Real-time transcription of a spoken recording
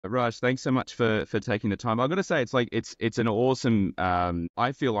Raj, thanks so much for taking the time. I've got to say, it's an awesome.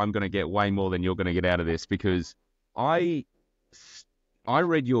 I feel I'm going to get way more than you're going to get out of this because I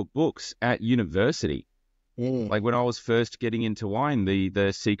read your books at university, like when I was first getting into wine,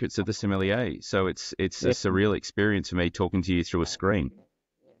 the Secrets of the Sommelier. So it's a surreal experience for me talking to you through a screen.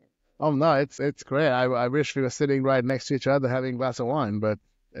 Oh no, it's great. I wish we were sitting right next to each other having a glass of wine, but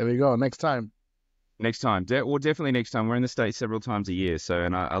there we go. Next time. Next time, well, definitely next time. We're in the States several times a year, so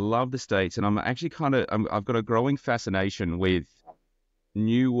and I love the States, and I'm actually I've got a growing fascination with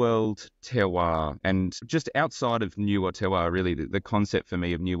New World terroir, and just outside of New World terroir, really, the concept for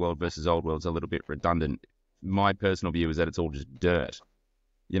me of New World versus Old World is a little bit redundant. My personal view is that it's all just dirt,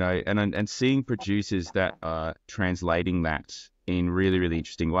 and seeing producers that are translating that in really, really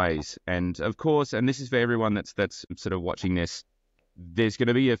interesting ways. And of course, and this is for everyone that's sort of watching this, there's going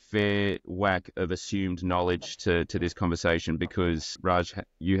to be a fair whack of assumed knowledge to this conversation because, Raj,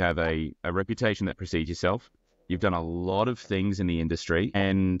 you have a reputation that precedes yourself. You've done a lot of things in the industry,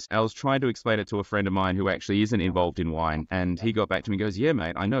 and I was trying to explain it to a friend of mine who actually isn't involved in wine, and he got back to me and goes, yeah,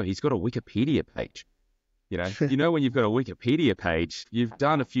 mate, I know, he's got a Wikipedia page. When you've got a Wikipedia page, you've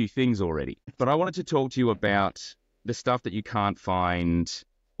done a few things already. But I wanted to talk to you about the stuff that you can't find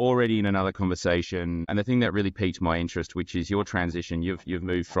already in another conversation, and the thing that really piqued my interest, which is your transition. You've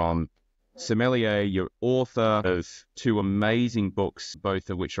moved from sommelier, you're author of two amazing books, both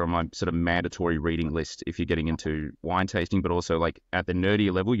of which are on my sort of mandatory reading list if you're getting into wine tasting, but also like at the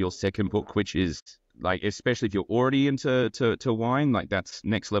nerdier level, your second book, which is like, especially if you're already into to wine, like that's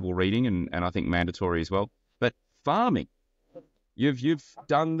next level reading and I think mandatory as well. But farming, you've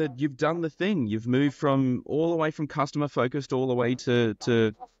done the thing. You've moved from all the way from customer focused all the way to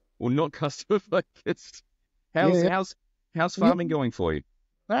well, not customer focused. How's farming going for you?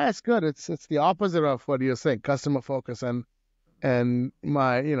 That's good. It's the opposite of what you're saying, customer focus. And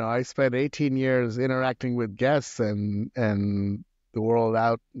my, I spent 18 years interacting with guests and the world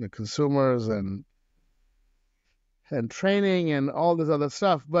out, the consumers and training and all this other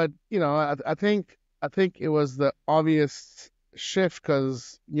stuff. But, I think it was the obvious shift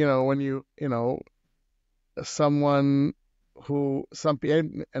because, when someone who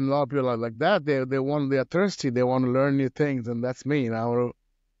and a lot of people are like that, they're thirsty, they want to learn new things, and that's me. I want to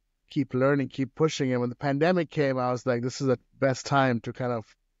keep learning, keep pushing. And when the pandemic came, I was like, this is the best time to kind of,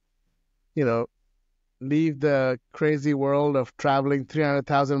 leave the crazy world of traveling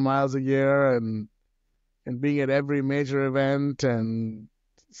 300,000 miles a year and being at every major event and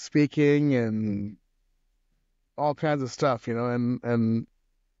speaking and all kinds of stuff, and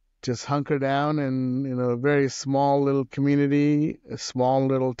just hunker down in a very small little community, a small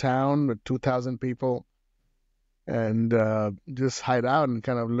little town with 2,000 people, and just hide out and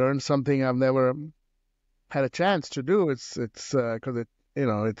kind of learn something I've never had a chance to do. It's because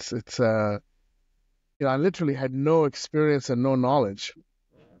I literally had no experience and no knowledge.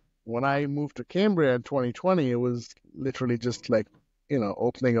 When I moved to Cambria in 2020, it was literally just like,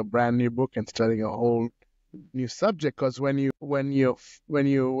 opening a brand new book and studying a whole new subject. Because when you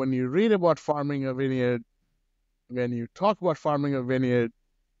read about farming a vineyard, when you talk about farming a vineyard,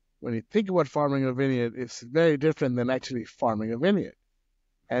 when you think about farming a vineyard, it's very different than actually farming a vineyard.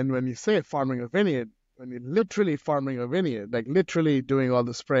 And when you say farming a vineyard, when you're literally farming a vineyard, like literally doing all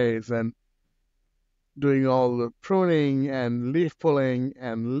the sprays and doing all the pruning and leaf pulling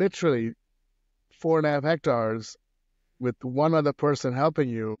and literally 4.5 hectares with one other person helping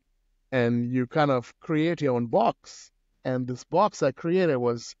you, and you kind of create your own box. And this box I created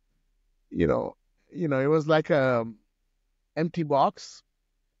was, it was like a empty box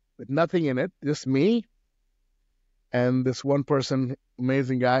with nothing in it, just me and this one person,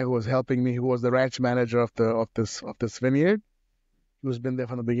 amazing guy who was helping me, who was the ranch manager of this vineyard, who's been there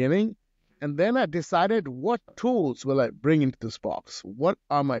from the beginning. And then I decided, what tools will I bring into this box? What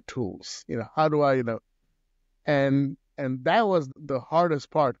are my tools? How do I, and that was the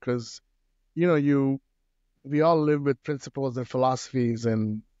hardest part because, we all live with principles and philosophies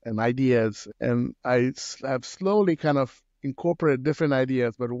and ideas. And I have slowly kind of incorporated different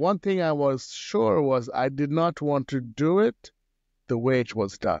ideas. But one thing I was sure was I did not want to do it the way it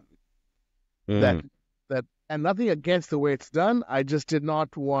was done. That and nothing against the way it's done. I just did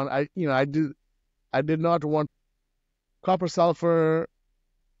not want. I did not want copper sulfur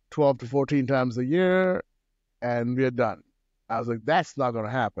 12 to 14 times a year, and we're done. I was like, that's not going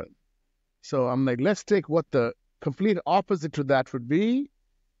to happen. So I'm like, let's take what the complete opposite to that would be.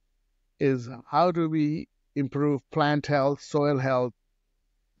 Is how do we improve plant health, soil health,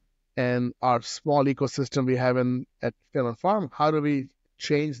 and our small ecosystem we have at Finland Farm? How do we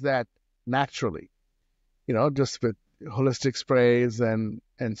change that naturally? Just with holistic sprays and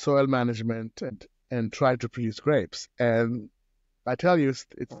and soil management and try to produce grapes. And I tell you,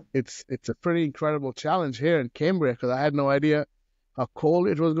 it's a pretty incredible challenge here in Cambria because I had no idea how cold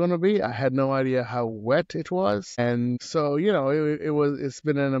it was going to be. I had no idea how wet it was. And so, it's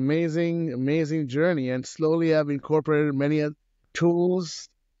been an amazing journey. And slowly I've incorporated many tools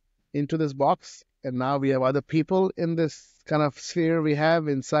into this box. And now we have other people in this kind of sphere we have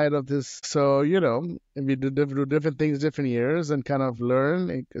inside of this. So, and we do different things, different years and kind of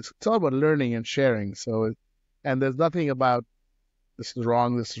learn. It's all about learning and sharing. So, and there's nothing about this is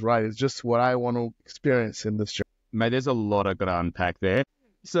wrong, this is right. It's just what I want to experience in this journey. Mate, there's a lot I've got to unpack there.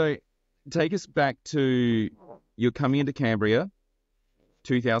 So take us back to you're coming into Cambria,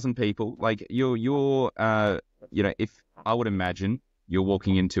 2,000 people. Like you're if I would imagine you're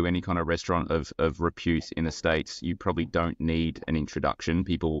walking into any kind of restaurant of repute in the States, you probably don't need an introduction.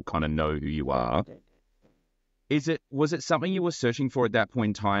 People kind of know who you are. Was it something you were searching for at that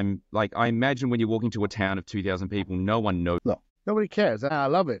point in time? Like I imagine when you're walking to a town of 2,000 people, no one knows. No, nobody cares. And I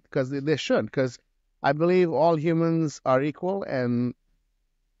love it because they should, because I believe all humans are equal, and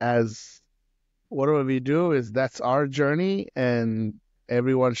as whatever we do that's our journey, and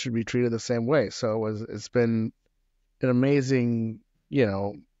everyone should be treated the same way. So it's been an amazing,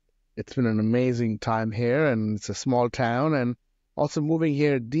 it's been an amazing time here, and it's a small town, and also moving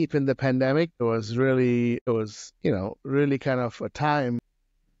here deep in the pandemic, it was really kind of a time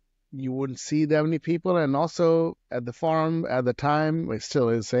you wouldn't see that many people, and also at the farm at the time, it still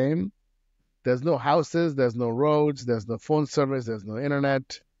is the same. There's no houses, there's no roads, there's no phone service, there's no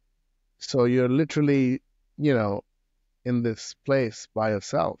internet. So you're literally, in this place by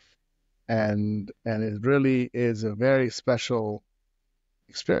yourself. And it really is a very special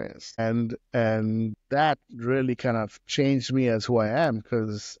experience. And that really kind of changed me as who I am,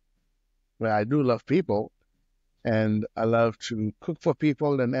 because I do love people and I love to cook for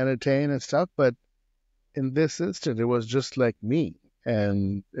people and entertain and stuff. But in this instance, it was just like me.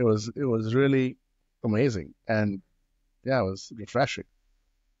 And it was really amazing, and yeah, it was refreshing.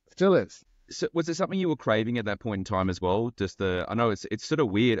 Still is. So was it something you were craving at that point in time as well? I know it's sort of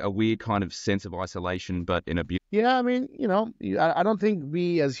a weird kind of sense of isolation, but in a beautiful. Yeah, I mean, I don't think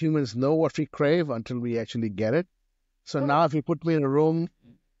we as humans know what we crave until we actually get it. So now, if you put me in a room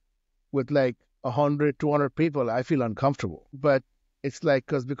with like 100, 200 people, I feel uncomfortable. But it's like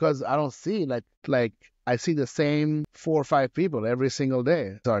because I don't see like I see the same 4 or 5 people every single day.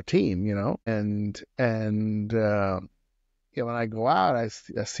 It's our team, and when I go out, I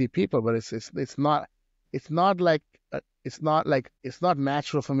see people, but it's not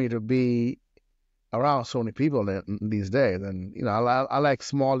natural for me to be around so many people these days. And I like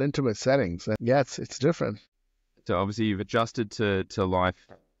small, intimate settings. And yeah, it's different. So obviously you've adjusted to life,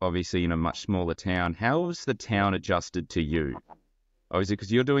 obviously in a much smaller town. How has the town adjusted to you? Obviously,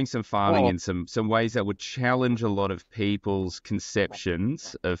 because you're doing some farming in some ways that would challenge a lot of people's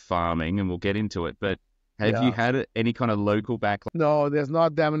conceptions of farming, and we'll get into it. But have you had any kind of local backlash? No, there's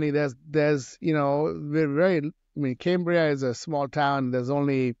not that many. There's Cambria is a small town. There's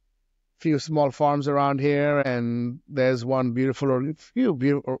only a few small farms around here, and there's few beautiful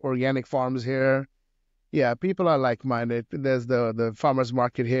organic farms here. Yeah, people are like-minded. There's the farmers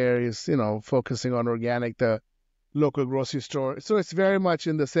market here is, focusing on organic. The local grocery store. So it's very much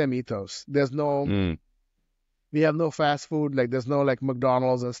in the same ethos. There's no, we have no fast food. Like there's no like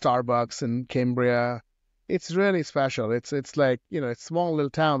McDonald's and Starbucks in Cambria. It's really special. It's like, it's a small little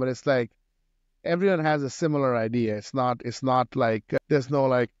town, but it's like everyone has a similar idea. It's not like there's no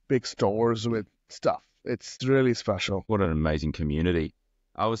like big stores with stuff. It's really special. What an amazing community.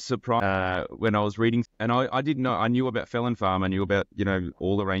 I was surprised when I was reading, and I didn't know, I knew about Felon Farm, I knew about,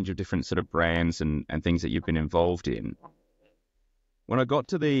 all the range of different sort of brands and things that you've been involved in. When I got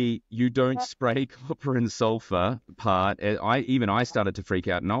to the you don't spray copper and sulfur part, I started to freak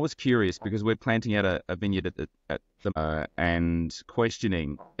out, and I was curious because we're planting out a vineyard and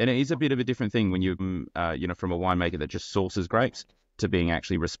questioning, and it is a bit of a different thing when you from a winemaker that just sources grapes to being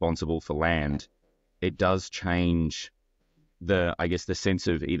actually responsible for land. It does change the sense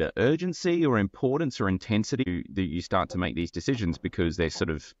of either urgency or importance or intensity that you start to make these decisions because they're sort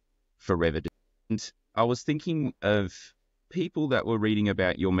of forever. And I was thinking of people that were reading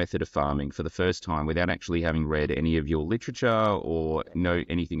about your method of farming for the first time without actually having read any of your literature or know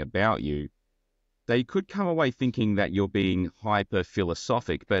anything about you. They could come away thinking that you're being hyper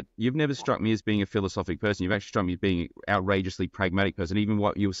philosophic, but you've never struck me as being a philosophic person. You've actually struck me as being an outrageously pragmatic person. Even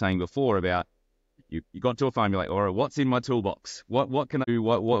what you were saying before about you got to a farm, you're like, all right, what's in my toolbox? What can I do?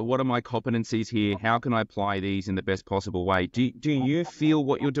 What are my competencies here? How can I apply these in the best possible way? Do you feel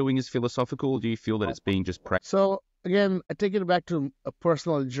what you're doing is philosophical? Or do you feel that it's being just practical? So again, I take it back to a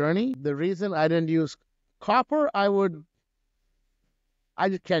personal journey. The reason I didn't use copper, I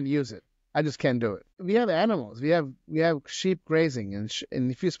just can't use it. I just can't do it. We have animals. We have sheep grazing, and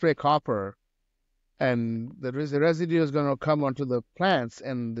if you spray copper, and the residue is going to come onto the plants,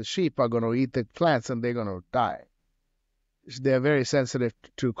 and the sheep are going to eat the plants, and they're going to die. They're very sensitive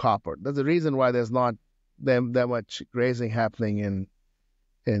to copper. That's the reason why there's not that much grazing happening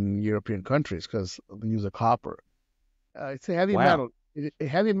in European countries, because of the use of copper. It's a heavy Wow. metal, a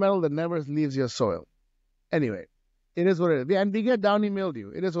heavy metal that never leaves your soil. Anyway, it is what it is. And we get downy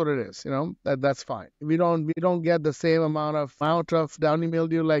mildew. It is what it is. That's fine. We don't get the same amount of downy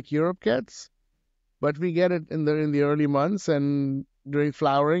mildew like Europe gets, but we get it in the early months and during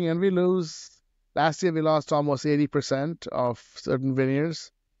flowering, and we lose. Last year we lost almost 80% of certain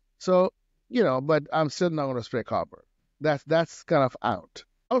vineyards. So, but I'm still not going to spray copper. That's kind of out.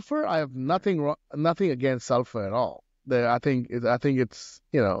 Sulfur, I have nothing against sulfur at all. I think it's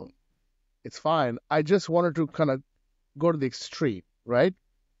fine. I just wanted to kind of go to the extreme, right?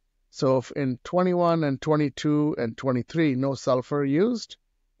 So if in 21 and 22 and 23, no sulfur used.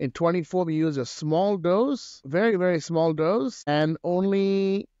 In 24, we used a small dose, very, very small dose, and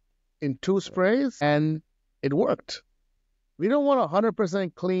only in 2 sprays, and it worked. We don't want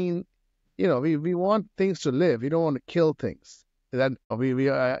 100% clean. We want things to live. We don't want to kill things. That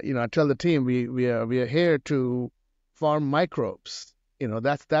I tell the team we are here to farm microbes.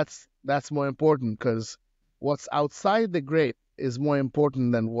 That's more important, because what's outside the grape is more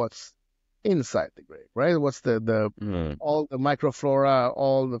important than what's inside the grape, right? What's all the microflora,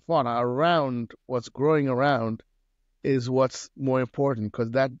 all the fauna around what's growing around is what's more important, because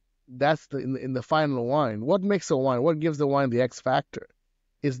that's in the final wine. What makes a wine? What gives the wine the X factor?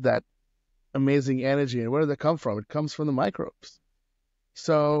 Is that amazing energy, and where does it come from? It comes from the microbes.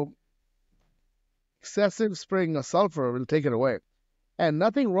 So excessive spraying of sulfur will take it away. And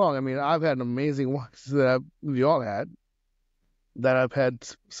nothing wrong. I mean, I've had amazing wines that we all had, that I've had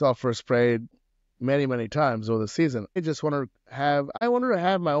sulfur sprayed many, many times over the season. I wanted to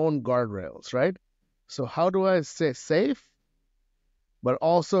have my own guardrails, right? So how do I stay safe, but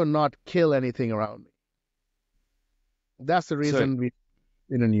also not kill anything around me? That's the So, reason we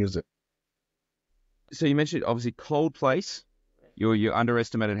didn't use it. so you mentioned obviously cold place. You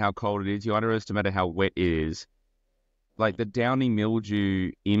underestimated how cold it is. You underestimated how wet it is. Like the downy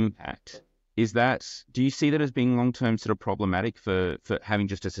mildew impact. Do you see that as being long-term sort of problematic for having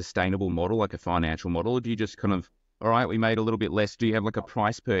just a sustainable model, like a financial model? Or do you just kind of, all right, we made a little bit less. Do you have like a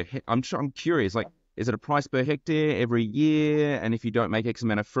price I'm curious, like, is it a price per hectare every year? And if you don't make X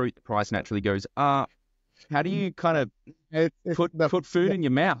amount of fruit, the price naturally goes up. How do you kind of It's put food in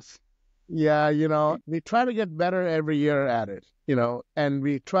your mouth? Yeah, we try to get better every year at it, and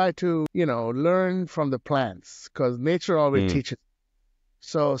we try to, learn from the plants, because nature always Mm. teaches.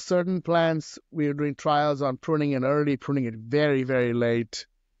 So certain plants, we're doing trials on pruning it early, pruning it very, very late,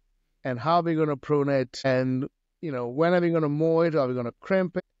 and how are we going to prune it, and, when are we going to mow it? Are we going to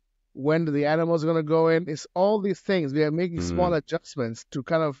crimp it? When do the animals going to go in? It's all these things. We are making small Mm. adjustments to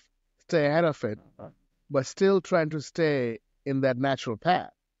kind of stay ahead of it, but still trying to stay in that natural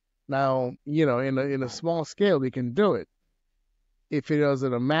path. Now, in a small scale, we can do it. If it was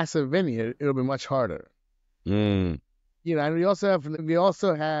in a massive vineyard, it'll be much harder. Mm. And we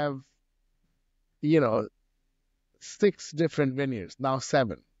also have 6 different vineyards, now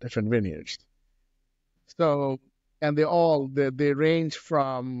 7 different vineyards. So, and they range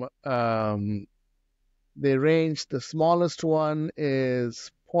from the smallest one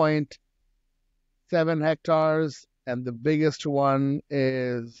is 0.7 hectares, and the biggest one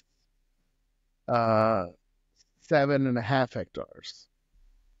is 7.5 hectares.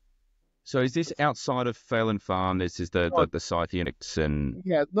 So is this outside of Phelan Farm? This is the No, like the Scythianics and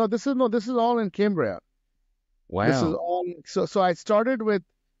yeah, no, this is all in Cambria. This is wow. all. So I started with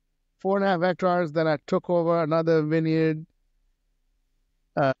 4.5 hectares, then I took over another vineyard.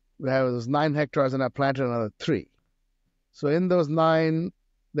 That was 9 hectares, and I planted another 3. So in those 9,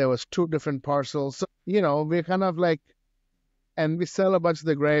 there was 2 different parcels. So, we're kind of like, and we sell a bunch of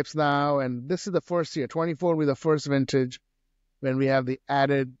the grapes now, and this is the first year. 24 will be the first vintage when we have the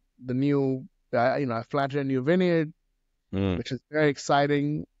new, I planted a new vineyard, Mm. which is very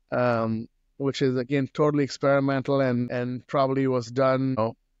exciting, which is, again, totally experimental and probably was done,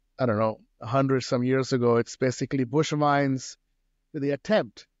 I don't know, 100 some years ago. It's basically bush vines with the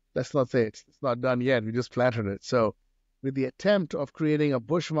attempt. Let's not say it's not done yet. We just planted it. So with the attempt of creating a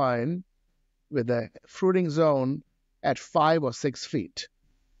bush vine with a fruiting zone at 5 or 6 feet.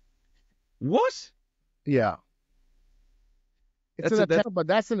 What? Yeah. It's That's an a that attempt, but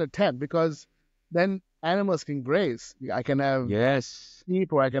that's an attempt, because then animals can graze. I can have Yes.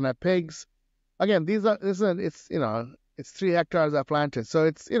 sheep or I can have pigs. Again, it's, it's 3 hectares I planted. So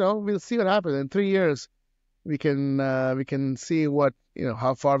it's, we'll see what happens. In 3 years, we can see what,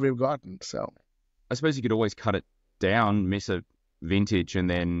 how far we've gotten. So I suppose you could always cut it down, miss a vintage, and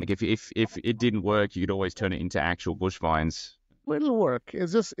then like, if it didn't work, you could always turn it into actual bush vines. it'll work.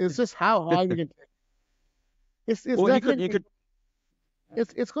 It's just how high we can. It's Or you definitely could.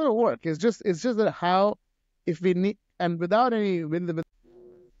 it's going to work. It's just that how, if we need, and without any with.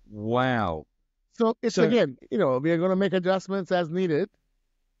 Wow. So it's, So, again, we are going to make adjustments as needed.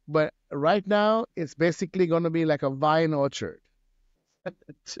 But right now, it's basically going to be like a vine orchard.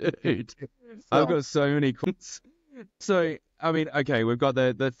 dude, I've So got so many questions. So, I mean, okay, we've got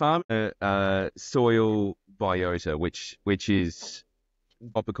the farm soil biota, which is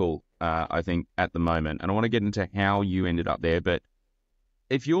topical, I think, at the moment, and I want to get into how you ended up there. But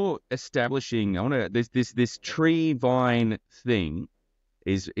if you're establishing, I want to this tree vine thing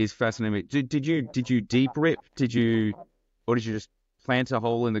is fascinating. Did you deep rip? Or did you just plant a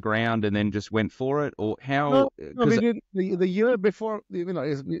hole in the ground and then just went for it, or no, how? no, we Because did the year before.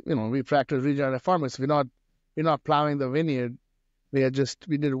 We practice regenerative farmers. We're not plowing the vineyard. We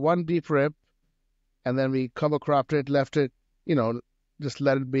did one deep rip, and then we cover cropped it, left it, just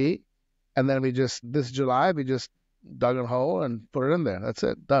let it be, and then this July we just dug a hole and put it in there. That's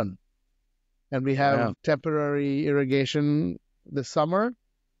it, done. And we have wow, temporary irrigation this summer,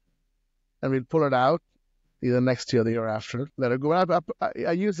 and we'll pull it out either next year or the year after. Let it go up.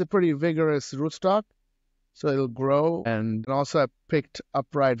 I use a pretty vigorous rootstock, so it'll grow. And also I picked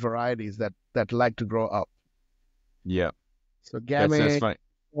upright varieties that like to grow up. yeah, So that's Gamay,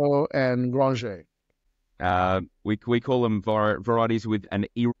 funny. and Granger. We call them varieties with an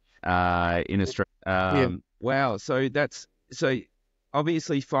E in Australia. Yeah, Wow, so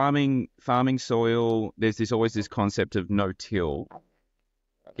obviously farming soil. There's always this concept of no till.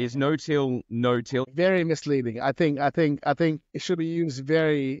 Is no till no till? very misleading. I think it should be used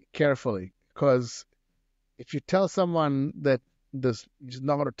very carefully, because if you tell someone that this is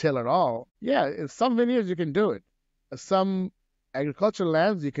not going to till at all, yeah, in some vineyards you can do it. Some agricultural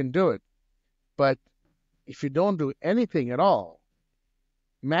lands you can do it. But if you don't do anything at all,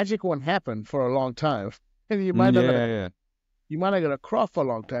 magic won't happen for a long time. And Yeah, yeah. you might not get a crop for a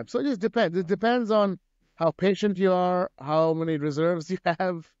long time. So it just depends. It depends on how patient you are, how many reserves you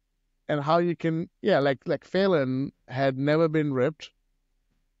have, and how you can, yeah, like Phelan had never been ripped,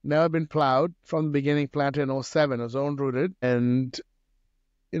 never been plowed from the beginning, planted in '07, it was own rooted. And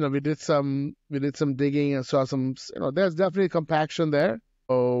we did some digging and saw some, there's definitely compaction there.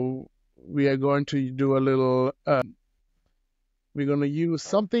 So we are going to do a little we're going to use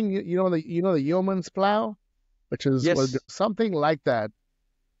something, the yeoman's plow, which is Yes. something like that,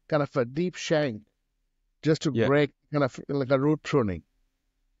 kind of a deep shank, just to Yeah. break, kind of like a root pruning,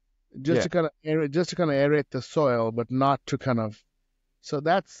 just Yeah. to kind of aerate the soil, but not to kind of. So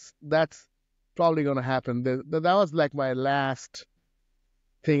that's probably going to happen. That was like my last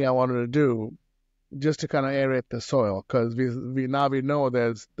thing I wanted to do, just to kind of aerate the soil, because we know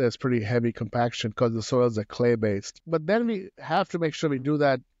there's pretty heavy compaction because the soils are clay based. But then we have to make sure we do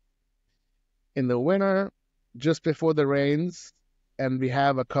that in the winter, just before the rains, and we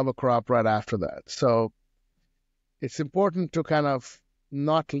have a cover crop right after that. So it's important to kind of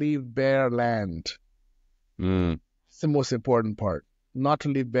not leave bare land. Mm. It's the most important part, not to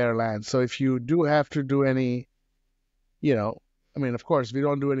leave bare land. So if you do have to do any, of course, we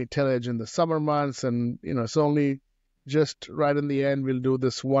don't do any tillage in the summer months, and, it's only just right in the end, we'll do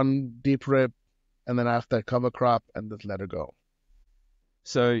this one deep rip, and then after that cover crop, and just let it go.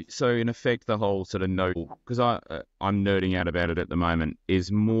 So in effect, the whole sort of no, because I'm nerding out about it at the moment,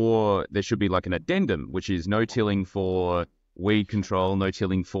 is more there should be like an addendum, which is no tilling for weed control, no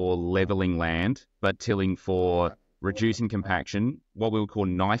tilling for leveling land, but tilling for reducing compaction, what we would call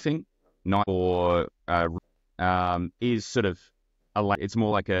knifing, or is sort of it's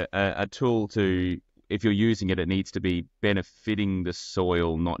more like a tool to, if you're using it, it needs to be benefiting the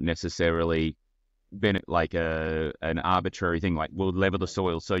soil, not necessarily like an arbitrary thing, like we'll level the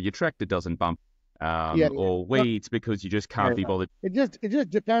soil so your tractor doesn't bump Yeah, or no, weeds because you just can't be bothered. it just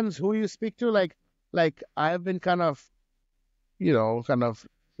depends who you speak to. Like I've been kind of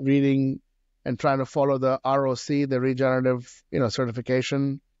reading and trying to follow the ROC, the regenerative,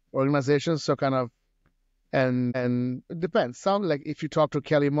 certification organization. So kind of, and it depends. Some, like if you talk to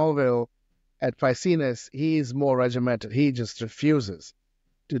Kelly Mulville at Piscinus, he's more regimented. He just refuses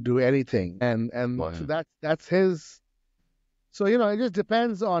to do anything, and Wow. so that's his. So it just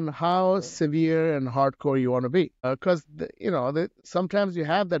depends on how severe and hardcore you want to be, because sometimes you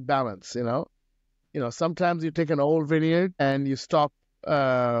have that balance. Sometimes you take an old vineyard and you stop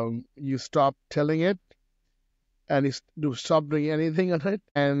tilling it, and you stop doing anything on it,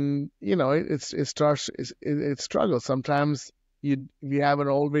 and it struggles. Sometimes we have an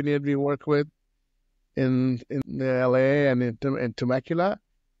old vineyard we work with in LA and in Temecula,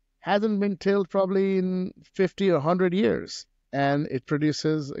 hasn't been tilled probably in 50 or 100 years, and it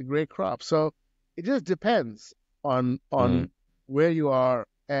produces a great crop. So it just depends on where you are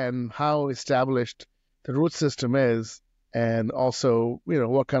and how established the root system is, and also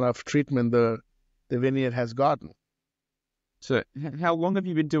what kind of treatment the vineyard has gotten. So how long have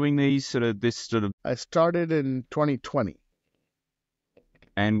you been doing I started in 2020.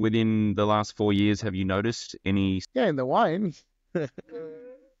 And within the last 4 years, have you noticed any? Yeah, in the wine.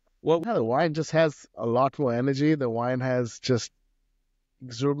 Well, Yeah, the wine just has a lot more energy. The wine has just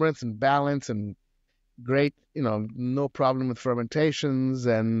exuberance and balance and great, no problem with fermentations.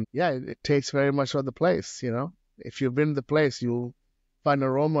 And yeah, it tastes very much of the place. If you've been to the place, you'll find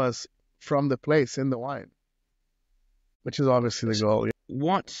aromas from the place in the wine, which is obviously the goal.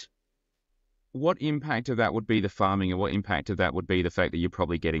 what impact of that would be the farming, and what impact of that would be the fact that you're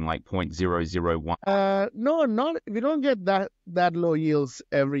probably getting like 0.001? No, we don't get that low yields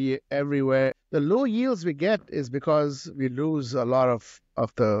everywhere. The low yields we get is because we lose a lot of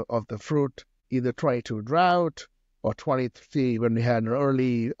the fruit, either 22 drought or 23 when we had an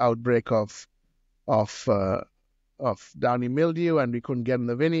early outbreak of downy mildew, and we couldn't get in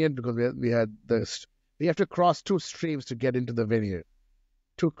the vineyard because we had this. We have to cross two streams to get into the vineyard,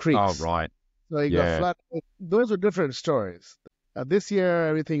 two creeks. Oh, right. So you got flat. Those are different stories. This year,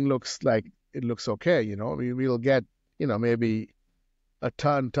 everything looks okay. We'll get, maybe a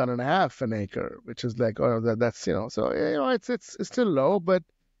ton and a half an acre, which is like, that's, so, it's still low, but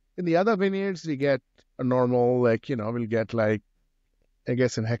in the other vineyards, we get a normal, we'll get like, I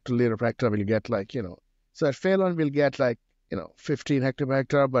guess in hectoliter per hectare, we'll get like, so at Phelan, we'll get like, 15 hectare per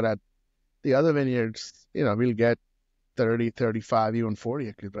hectare, but at the other vineyards, we'll get 30, 35, even 40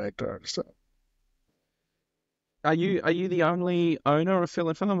 hectare per hectare. So. Are you the only owner of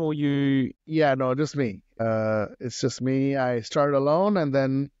Phelan Farm, or you? Yeah, no, just me. It's just me. I started alone, and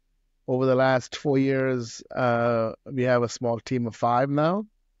then over the last 4 years, we have a small team of 5 now,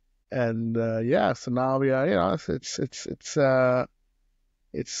 and so now we are.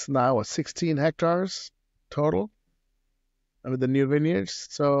 It's now 16 hectares total with the new vineyards.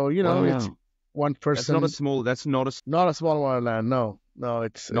 So Wow. It's one person. That's not a not a small amount of land. No,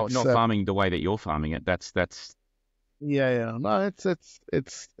 it's not farming the way that you're farming it. That's Yeah. No,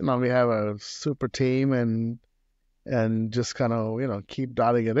 it's we have a super team, and just kind of keep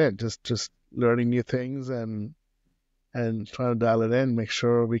dialing it in, just learning new things and trying to dial it in, make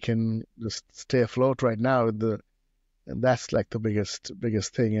sure we can just stay afloat right now and that's like the biggest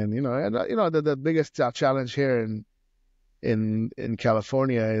thing. And the biggest challenge here in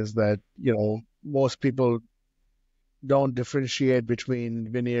California is that most people don't differentiate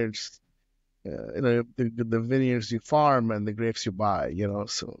between vineyards. The vineyards you farm and the grapes you buy,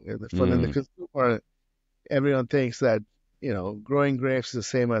 so for the consumer, everyone thinks that, growing grapes is the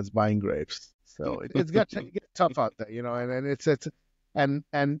same as buying grapes. So it gets tough out there, and it's and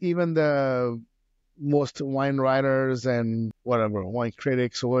even the most wine writers and whatever, wine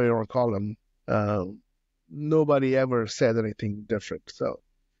critics, or whatever you want to call them, nobody ever said anything different. So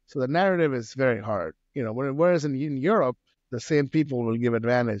the narrative is very hard, whereas in Europe, the same people will give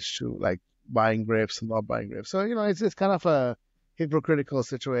advantage to like buying grapes and not buying grapes. So, it's kind of a hypocritical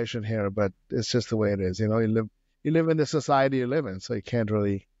situation here, but it's just the way it is. You live in the society you live in, so you can't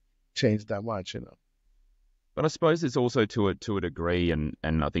really change that much, But I suppose it's also to a degree, and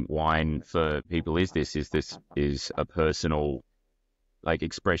I think wine for people is a personal like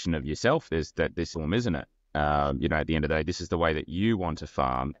expression of yourself. There's this form, isn't it? At the end of the day, this is the way that you want to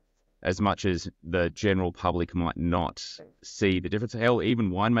farm. As much as the general public might not see the difference. Hell,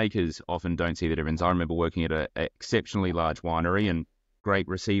 even winemakers often don't see the difference. I remember working at an exceptionally large winery, and grape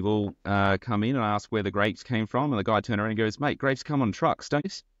receival come in and ask where the grapes came from, and the guy turned around and goes, "Mate, grapes come on trucks, don't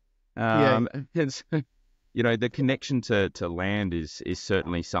you?" The connection to land is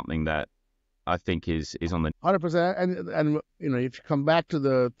certainly something that I think is on the 100%. And if you come back to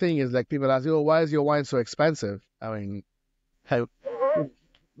the thing, is like people ask you, "Oh, why is your wine so expensive?" I mean,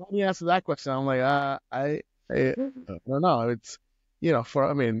 when you answer that question, I'm like, I don't know. It's,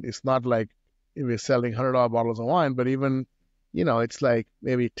 it's not like we're selling $100 bottles of wine, but even, it's like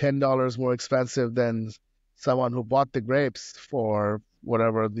maybe $10 more expensive than someone who bought the grapes for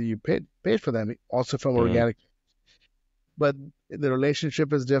whatever you paid for them, also from organic. But the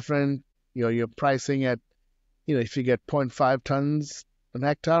relationship is different. You're pricing at, if you get 0.5 tons an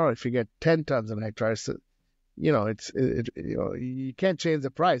hectare, or if you get 10 tons an hectare, you can't change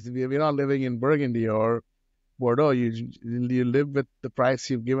the price. If you're not living in Burgundy or Bordeaux, you live with the price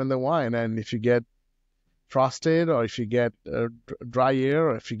you've given the wine, and if you get frosted, or if you get dry year,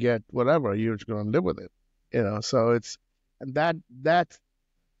 or if you get whatever, you're going to live with it. So it's and that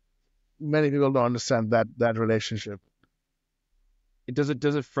many people don't understand that relationship. Does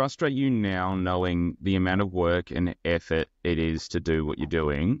it frustrate you now knowing the amount of work and effort it is to do what you're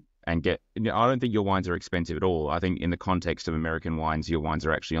doing and get? I don't think your wines are expensive at all. I think in the context of American wines, your wines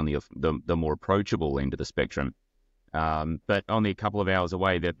are actually on the more approachable end of the spectrum. But only a couple of hours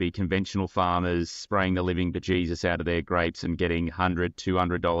away, there'd be conventional farmers spraying the living bejesus out of their grapes and getting $100,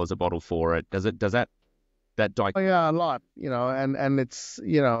 $200 a bottle for it. Does that Oh, yeah, a lot, and it's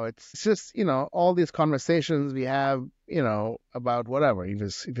just, all these conversations we have, about whatever, if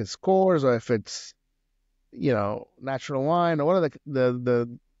it's scores, or if it's, natural wine, or what are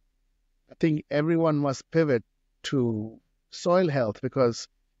I think everyone must pivot to soil health, because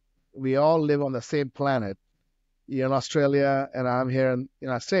we all live on the same planet. You're in Australia and I'm here in the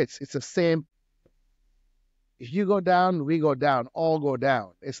United States. It's the same. If you go down, we go down, all go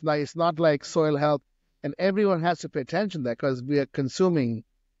down. It's not like soil health. And everyone has to pay attention to that, because we are consuming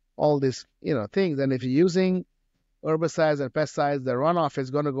all these, things. And if you're using herbicides and pesticides, the runoff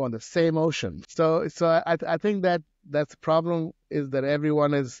is going to go in the same ocean. So I think that's the problem, is that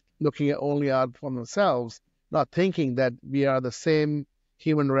everyone is looking only out for themselves, not thinking that we are the same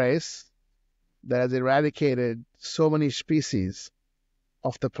human race that has eradicated so many species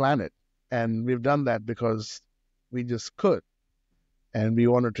off the planet. And we've done that because we just could. And we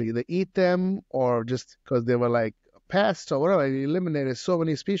wanted to either eat them, or just because they were like a pest or whatever. We eliminated so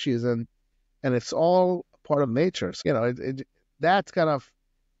many species, and it's all part of nature. So, that's kind of,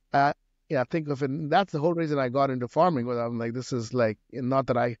 think of it. That's the whole reason I got into farming. Was I'm like, this is like, not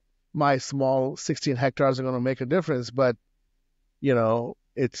that my small 16 hectares are going to make a difference, but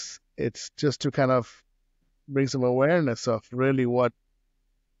it's just to kind of bring some awareness of really what,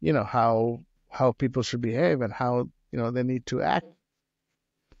 how people should behave, and how they need to act.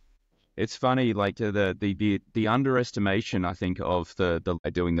 It's funny, like the underestimation, I think, of the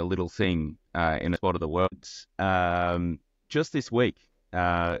doing the little thing in a spot of the world. Just this week,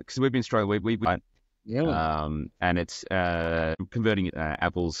 because we've been struggling, and it's converting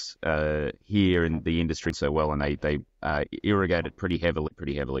apples here in the industry so well, and they irrigate it pretty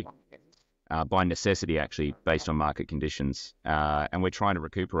heavily. By necessity, actually, based on market conditions, and we're trying to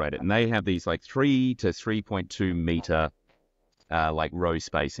recuperate it. And they have these like 3 to 3.2 meter like row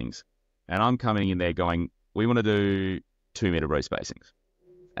spacings. And I'm coming in there going, we want to do 2 meter row spacings.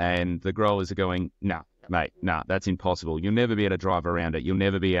 And the growers are going, nah, mate, that's impossible. You'll never be able to drive around it. You'll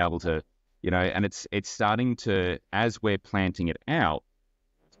never be able to, and it's starting to, as we're planting it out,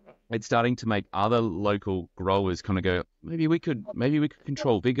 it's starting to make other local growers kind of go, maybe we could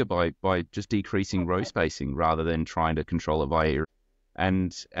control bigger by just decreasing row spacing rather than trying to control it by area.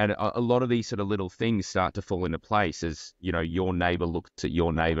 And a lot of these sort of little things start to fall into place as, your neighbor looks at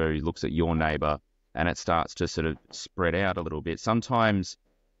your neighbor, who looks at your neighbor, and it starts to sort of spread out a little bit. Sometimes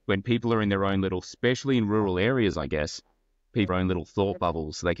when people are in their own little, especially in rural areas, I guess, people own little thought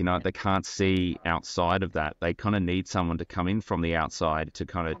bubbles. They can't see outside of that. They kind of need someone to come in from the outside to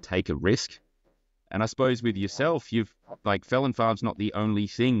kind of take a risk. And I suppose with yourself, you've like Felon Farm's not the only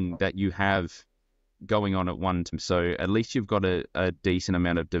thing that you have going on at one time. So at least you've got a decent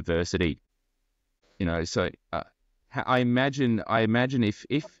amount of diversity. So I imagine if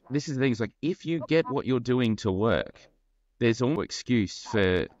this is the thing, it's like if you get what you're doing to work, there's no excuse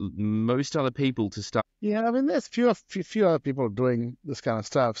for most other people to start. Yeah, I mean, there's few other people doing this kind of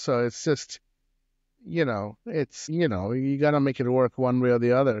stuff. So it's just, you got to make it work one way or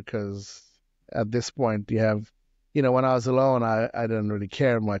the other, because at this point you have, when I was alone, I didn't really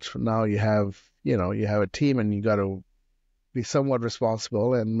care much. Now you have a team, and you got to be somewhat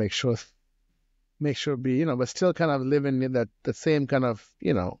responsible and make sure be, but still kind of live in that the same kind of,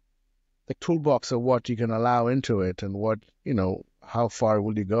 the toolbox of what you can allow into it, and what, how far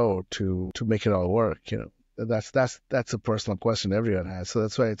will you go to make it all work? That's a personal question everyone has. So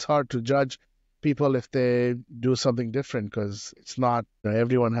that's why it's hard to judge people if they do something different, because it's not,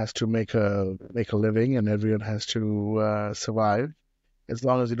 everyone has to make a living, and everyone has to survive. As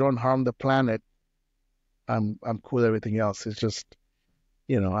long as you don't harm the planet, I'm cool with everything else. It's just,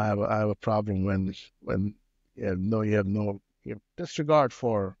 I have a problem when you have no disregard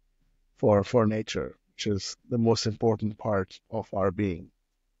for nature, which is the most important part of our being.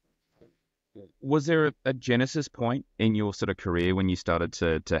 Was there a genesis point in your sort of career when you started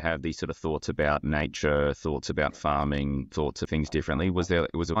to have these sort of thoughts about nature, thoughts about farming, thoughts of things differently? Was it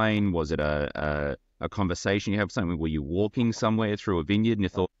a plane? Was it a conversation you had with something? Were you walking somewhere through a vineyard and you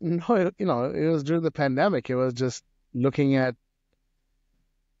thought, No, it was during the pandemic. It was just looking at,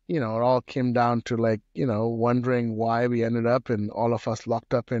 it all came down to like, wondering why we ended up and all of us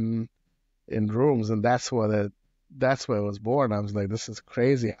locked up in rooms, and that's where it was born. I was like, this is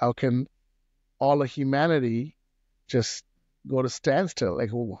crazy. How can all of humanity just go to standstill?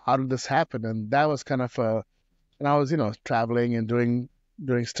 Like, how did this happen? And that was kind of and I was, traveling and doing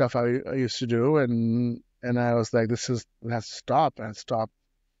stuff I used to do, and I was like, it has to stop and stop,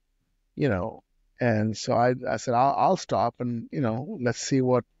 you know. And so I said, I'll stop, and let's see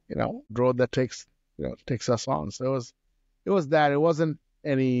what road that takes us on. So it was that. It wasn't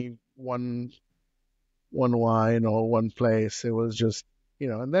any one wine or one place. It was just,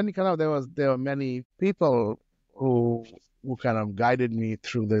 and then kind of there were many people who kind of guided me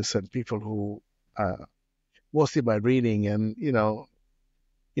through this, and people who mostly by reading, and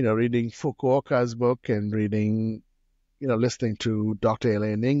reading Fukuoka's book, and reading, listening to Dr.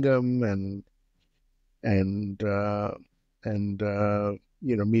 Elaine Ingham, and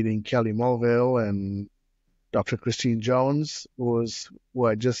meeting Kelly Mulville and Dr. Christine Jones, who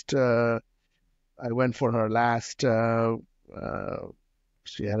I just I went for her last.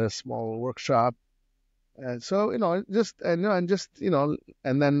 She had a small workshop, and so and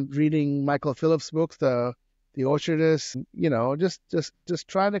then reading Michael Phillips' books, the Orchardist, just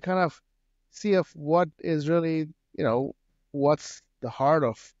trying to kind of see if what is really, what's the heart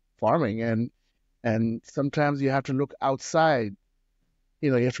of farming, and sometimes you have to look outside.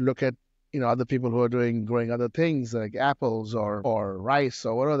 You have to look at other people who are growing other things like apples or rice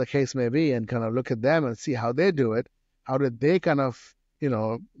or whatever the case may be, and kind of look at them and see how they do it. How did they kind of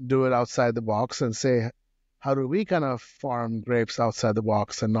do it outside the box, and say, how do we kind of farm grapes outside the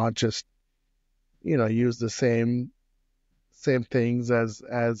box and not just use the same things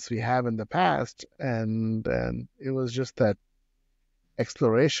as we have in the past. And it was just that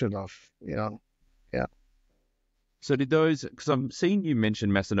exploration of yeah. so did those, because I've seen you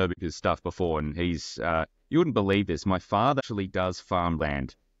mention Masanobu's stuff before, and you wouldn't believe this, my father actually does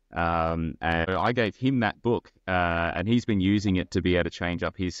farmland. And I gave him that book, and he's been using it to be able to change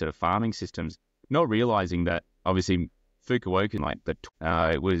up his sort of farming systems, not realizing that obviously Fukuoka, like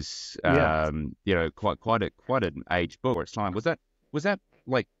it was, quite an aged book for its time. Was that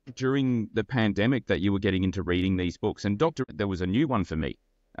like during the pandemic that you were getting into reading these books? And there was a new one for me.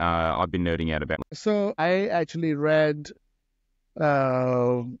 I've been nerding out about. So I actually read Fukuoka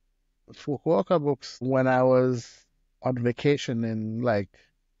books when I was on vacation in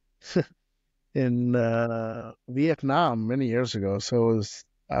Vietnam many years ago. So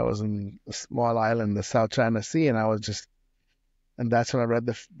I was in a small island, the South China Sea, and that's when I read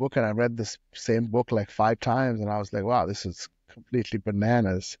the book, and I read this same book like 5 times, and I was like, wow, this is completely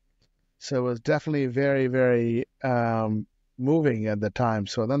bananas. So it was definitely very, very moving at the time.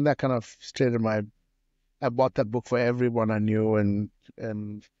 So then that kind of stayed in my. I bought that book for everyone I knew, and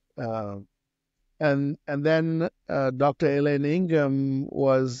then Dr. Elaine Ingham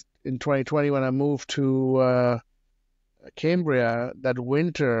was in 2020 when I moved to Cambria. That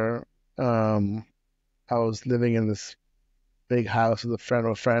winter, I was living in this big house with a friend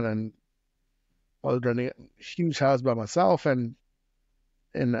of a friend, and I was running a huge house by myself, and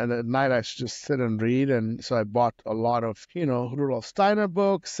at night I should just sit and read. And so I bought a lot of Rudolf Steiner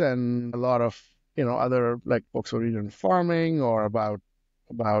books, and a lot of other like books on regional farming, or about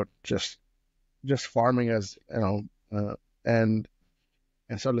just farming as and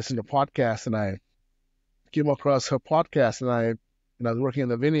so I listened to podcasts, and I came across her podcast, and I was working in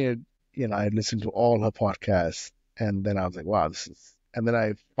the vineyard, I listened to all her podcasts, and then I was like, wow, and then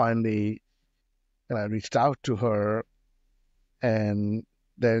I finally, I reached out to her, and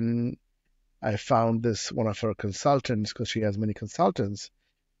then I found one of her consultants, because she has many consultants,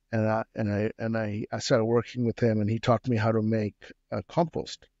 and I started working with him, and he taught me how to make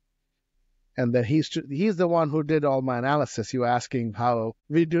compost. And then he's the one who did all my analysis. You were asking how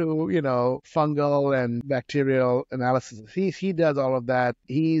we do, fungal and bacterial analysis. He does all of that.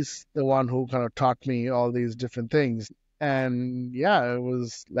 He's the one who kind of taught me all these different things. And yeah, it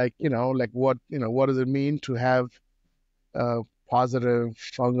was like, what does it mean to have a positive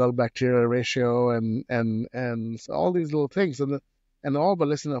fungal bacterial ratio, and so all these little things, and all but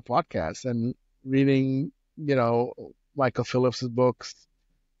listening to podcasts and reading, Michael Phillips's books.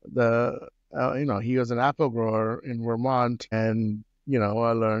 He was an apple grower in Vermont, and I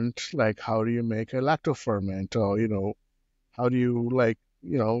learned like how do you make a lactoferment, or how do you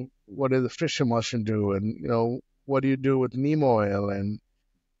what does the fish emulsion do, and what do you do with neem oil, and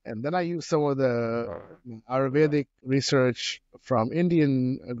then I use some of the Ayurvedic research from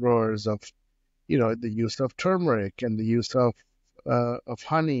Indian growers of the use of turmeric and the use of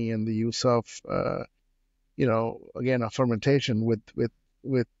honey and the use of again, a fermentation with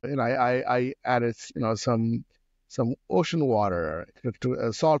I added some ocean water to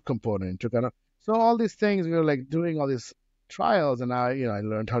a salt component to kind of, so all these things we were like doing all these trials, and I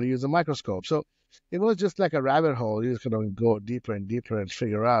learned how to use a microscope. So it was just like a rabbit hole. You just kind of go deeper and deeper and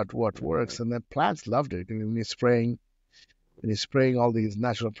figure out what works, and then plants loved it. And when you're spraying all these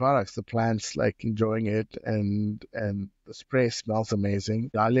natural products, the plants like enjoying it, and the spray smells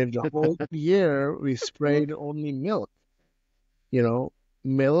amazing. I lived a whole year. We sprayed only milk,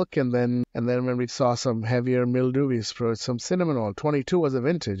 milk, and then when we saw some heavier mildew, we sprayed some cinnamon oil. 22 was a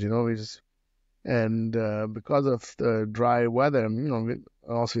vintage, we just, and because of the dry weather,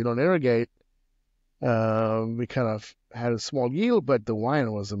 also you don't irrigate. We kind of had a small yield, but the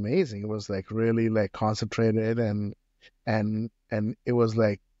wine was amazing. It was like really like concentrated, and it was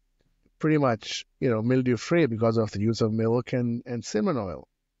like pretty much mildew free because of the use of milk and cinnamon oil.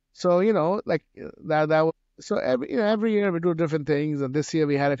 So like that. So every year we do different things, and this year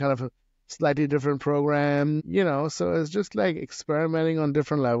we had a kind of a slightly different program. So it's just like experimenting on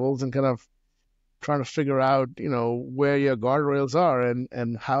different levels and kind of trying to figure out where your guardrails are,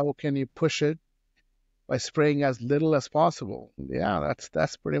 and how can you push it by spraying as little as possible. Yeah,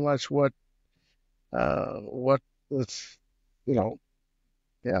 that's pretty much what it's yeah,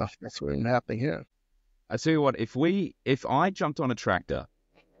 that's what's happening here. I tell you what, if I jumped on a tractor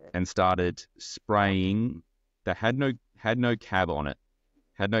and started spraying that had no cab on it,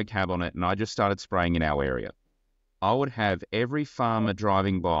 and I just started spraying in our area, I would have every farmer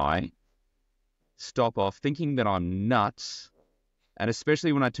driving by stop off thinking that I'm nuts. And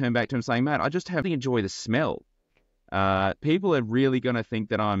especially when I turn back to him saying, "Matt, I just have to enjoy the smell." People are really going to think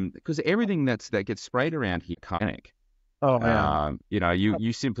that because everything that gets sprayed around here is organic. Oh yeah.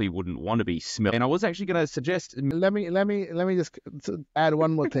 You simply wouldn't want to be smelling. And I was actually going to suggest. Let me just add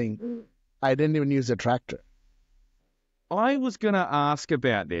one more thing. I didn't even use a tractor. I was going to ask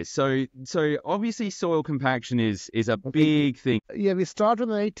about this. So obviously soil compaction is a big thing. Yeah, we started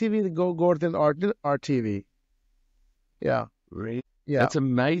with an ATV, then go to an RTV. Yeah. Really? Yeah. That's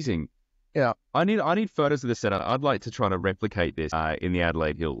amazing. Yeah. I need photos of the setup. I'd like to try to replicate this in the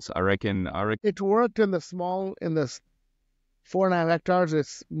Adelaide Hills. I reckon it worked in the 4.5 hectares.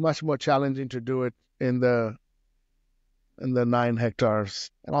 It's much more challenging to do it in the 9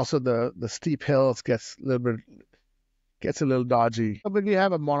 hectares. And also the steep hills gets a little dodgy. But we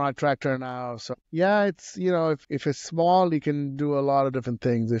have a monarch tractor now, so yeah, it's if it's small, you can do a lot of different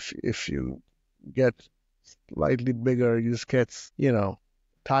things. If you get slightly bigger, you just get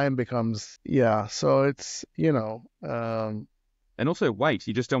time becomes so it's and also weight.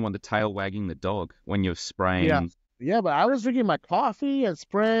 You just don't want the tail wagging the dog when you're spraying. Yeah, but I was drinking my coffee and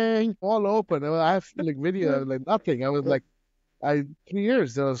spraying all open. I have like video like nothing. I was like 3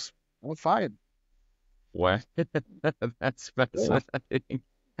 years I was fine. What? That's fascinating.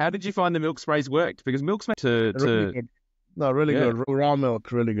 How did you find the milk sprays worked? Because milk sprays really good. Raw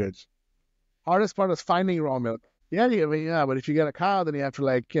milk, really good. Hardest part is finding raw milk. Yeah, but if you get a cow, then you have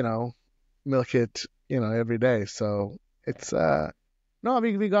to milk it, every day. So it's no,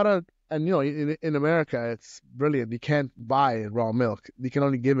 we got and in America it's brilliant. You can't buy raw milk. They can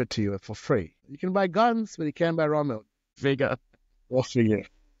only give it to you for free. You can buy guns, but you can't buy raw milk. Figure.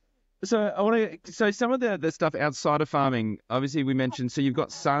 So some of the stuff outside of farming, obviously we mentioned, so you've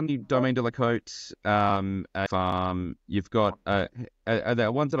got Sandy, Domaine de la Côte, farm, you've got, are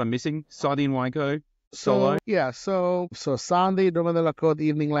there ones that I'm missing? Sardine Wine Co, Solo? So Sandy, Domaine de la Côte,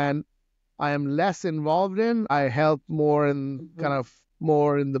 Evening Land, I am less involved in. I help more in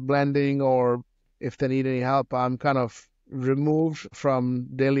the blending, or if they need any help, I'm kind of removed from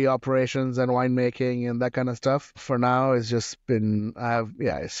daily operations and winemaking and that kind of stuff. For now, it's just been,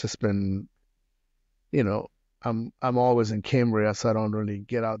 I'm always in Cambria, so I don't really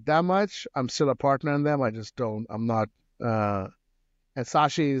get out that much. I'm still a partner in them. I'm not, and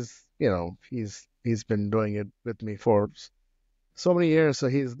Sashi's, he's been doing it with me for so many years. So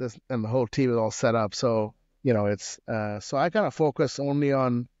and the whole team is all set up. So, it's, so I kind of focus only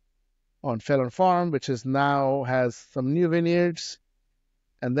on Felon Farm, which now has some new vineyards.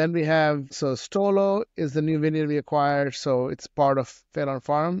 And then we have, Stolo is the new vineyard we acquired, so it's part of Felon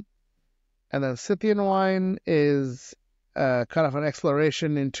Farm. And then Scythian Wine is kind of an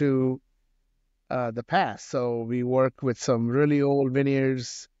exploration into the past. So we work with some really old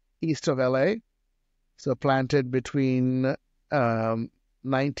vineyards east of LA. So planted between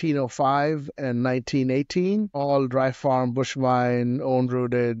 1905 and 1918, all dry farm, bush vine, own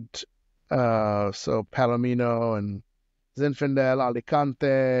rooted, so Palomino and Zinfandel,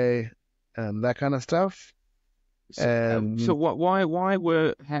 Alicante, and that kind of stuff. So And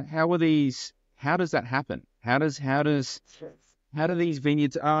how were these? How does that happen? How do these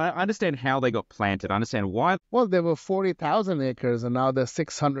vineyards? I understand how they got planted. I understand why. well, there were 40,000 acres, and now there's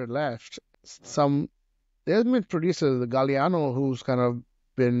 600 left. Some There's been producers, the Galliano, who's kind of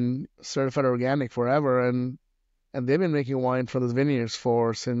been certified organic forever, and they've been making wine for those vineyards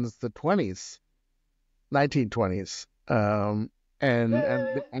since the 1920s.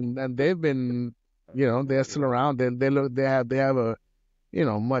 And they've been, they're still around. They have a,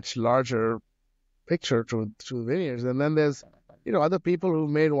 much larger picture to the vineyards. And then there's, other people who've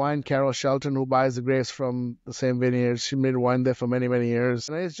made wine. Carol Shelton, who buys the grapes from the same vineyards, she made wine there for many, many years.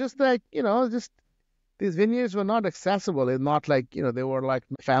 And it's just like, just these vineyards were not accessible. It's not like, they were like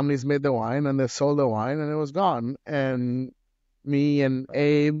families made the wine and they sold the wine and it was gone. And me and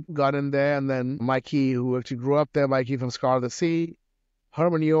Abe got in there, and then Mikey, who actually grew up there, Mikey from Scar of the Sea,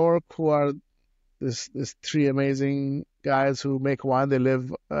 Herman York, who are this three amazing guys who make wine. They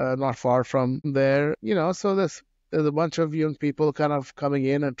live not far from there, so there's a bunch of young people kind of coming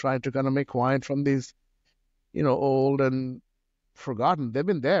in and trying to kind of make wine from these, old and forgotten. They've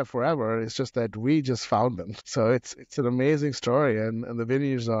been there forever. It's just that we just found them. So it's an amazing story, and the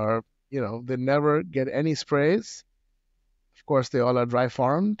vineyards are, they never get any sprays. Of course, they all are dry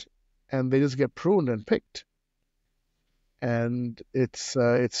farmed, and they just get pruned and picked. And it's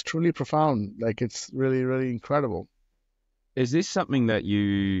truly profound. Like, it's really, really incredible. Is this something that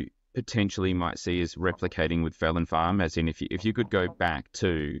you potentially might see as replicating with Felon Farm? As in, if you were to go back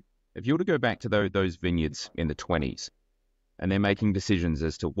to those vineyards in the 20s, and they're making decisions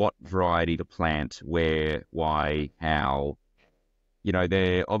as to what variety to plant, where, why, how.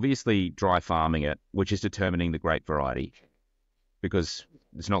 They're obviously dry farming it, which is determining the grape variety, because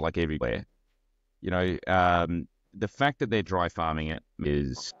it's not like everywhere. The fact that they're dry farming it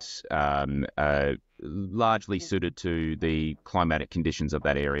is largely suited to the climatic conditions of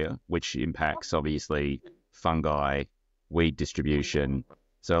that area, which impacts, obviously, fungi, weed distribution.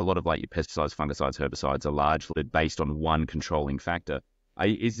 So a lot of like your pesticides, fungicides, herbicides are largely based on one controlling factor.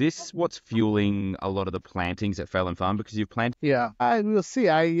 Is this what's fueling a lot of the plantings at Felon Farm? Because you've planted. Yeah, I will see.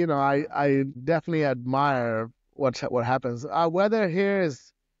 I definitely admire what happens. Weather here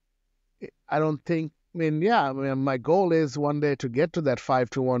is, I don't think. My goal is one day to get to that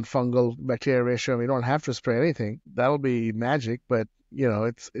 5-to-1 fungal bacteria ratio. We don't have to spray anything. That'll be magic. But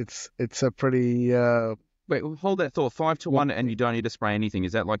it's a pretty. Wait, hold that thought. 5-to-1, and you don't need to spray anything.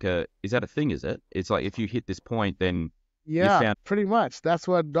 Is that a thing? Is it? It's like if you hit this point, then yeah, pretty much. That's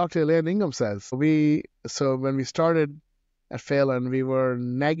what Dr. Elaine Ingham says. So when we started at Phelan, we were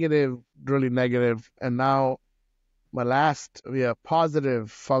negative, really negative, and now we are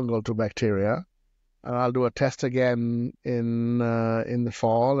positive fungal to bacteria. And I'll do a test again in the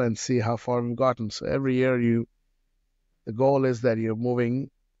fall and see how far we've gotten. So every year the goal is that you're moving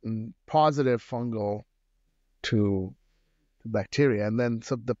positive fungal to bacteria, and then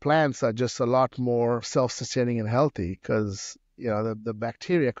so the plants are just a lot more self-sustaining and healthy because the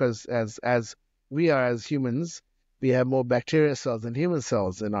bacteria, because as we are as humans, we have more bacteria cells than human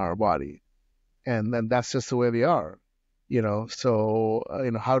cells in our body, and then that's just the way we are. So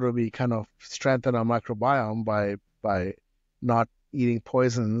how do we kind of strengthen our microbiome by not eating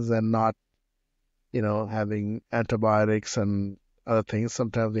poisons and not having antibiotics and other things.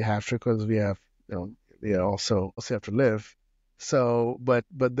 Sometimes we have to, because we have we also have to live. So but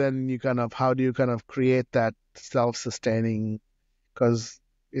then how do you kind of create that self-sustaining, because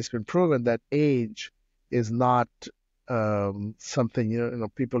it's been proven that age is not something,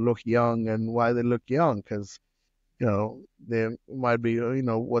 people look young, and why they look young, because they might be,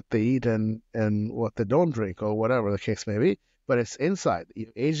 what they eat and what they don't drink, or whatever the case may be. But it's inside. You're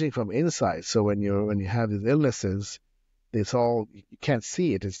aging from inside. So when you have these illnesses, it's all, you can't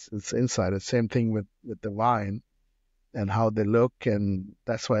see it. It's inside. It's the same thing with the vine and how they look, and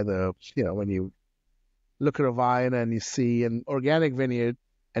that's why when you look at a vine and you see an organic vineyard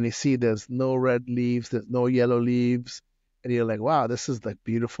and you see there's no red leaves, there's no yellow leaves, and you're like, wow, this is the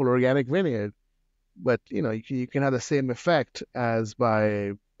beautiful organic vineyard. But you can have the same effect as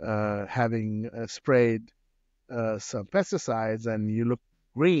by having sprayed some pesticides, and you look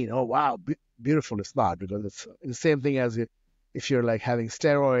green. Oh wow, beautiful! It's not, because it's the same thing as if you're like having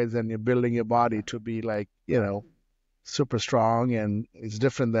steroids and you're building your body to be like super strong, and it's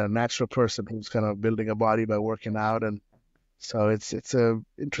different than a natural person who's kind of building a body by working out. And so it's a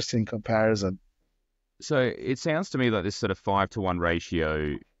interesting comparison. So it sounds to me like this sort of 5-to-1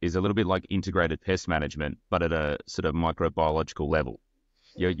 ratio is a little bit like integrated pest management, but at a sort of microbiological level.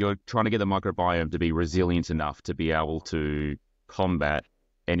 You're trying to get the microbiome to be resilient enough to be able to combat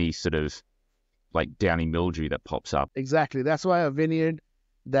any sort of like downy mildew that pops up. Exactly. That's why a vineyard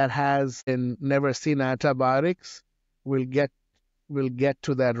that has never seen antibiotics will get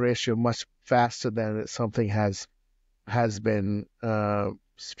to that ratio much faster than something has been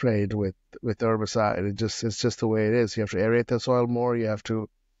sprayed with herbicide. It's just the way it is. You have to aerate the soil more. You have to,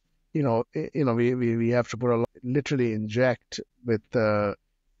 we have to literally inject with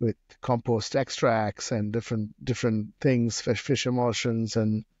compost extracts and different things, fish emulsions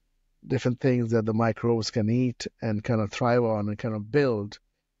and different things that the microbes can eat and kind of thrive on and kind of build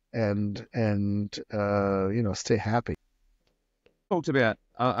and stay happy. Talked about,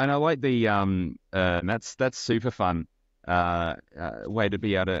 and I like the that's super fun way to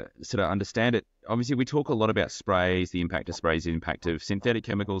be able to sort of understand it. Obviously, we talk a lot about sprays, the impact of sprays, the impact of synthetic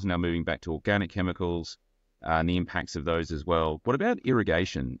chemicals. Now moving back to organic chemicals, and the impacts of those as well. What about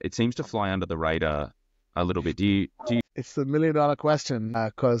irrigation? It seems to fly under the radar a little bit. Do you? It's the $1 million question,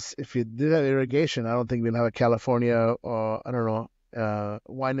 because if you did have irrigation, I don't think we'll have a California or, I don't know,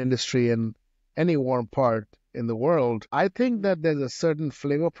 wine industry in any warm part in the world. I think that there's a certain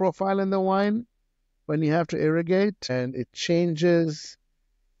flavor profile in the wine when you have to irrigate, and it changes,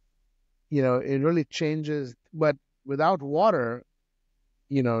 it really changes. But without water,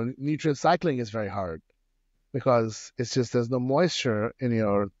 nutrient cycling is very hard because it's just there's no moisture in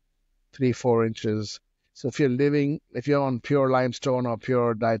your 3-4 inches. So if you're on pure limestone or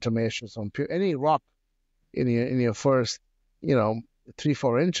pure diatomaceous, on any rock in your first,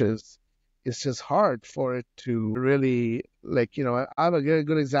 3-4 inches, it's just hard for it to really, I have a very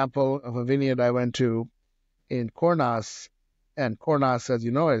good example of a vineyard I went to in Cornas, and Cornas, as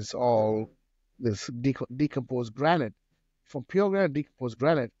you know, is all this decomposed granite, from pure granite, decomposed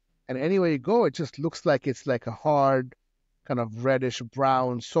granite, and anywhere you go, it just looks like it's like a hard, kind of reddish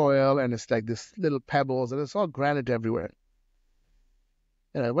brown soil, and it's like this little pebbles, and it's all granite everywhere.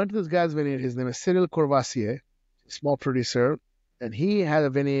 And I went to this guy's vineyard. His name is Cyril Courvoisier, small producer, and he had a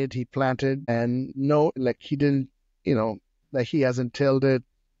vineyard he planted, and he didn't, he hasn't tilled it,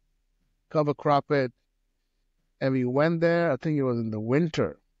 cover crop it. And we went there, I think it was in the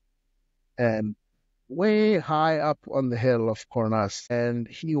winter, and way high up on the hill of Cornas, and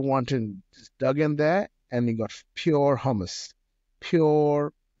he just dug in there, and he got pure humus,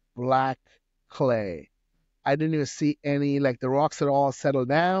 pure black clay. I didn't even see any, the rocks had all settled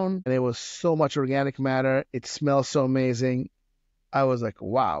down, and it was so much organic matter. It smelled so amazing. I was like,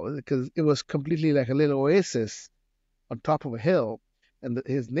 wow, because it was completely like a little oasis on top of a hill, and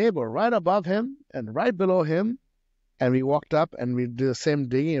his neighbor right above him and right below him. And we walked up and we did the same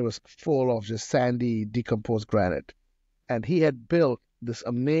digging. It was full of just sandy, decomposed granite. And he had built this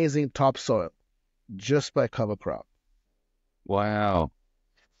amazing topsoil just by cover crop. Wow.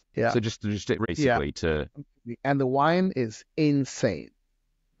 Yeah. So just basically to... And the wine is insane.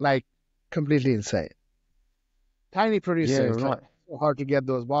 Completely insane. Tiny producer. Yeah, right. So hard to get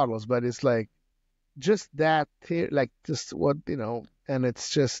those bottles, but it's just that, just what, and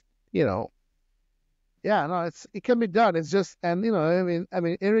it's just, yeah, no, it can be done. It's just, and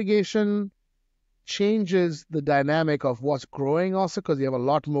irrigation changes the dynamic of what's growing also, because you have a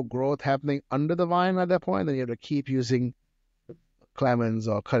lot more growth happening under the vine at that point. Then you have to keep using clemens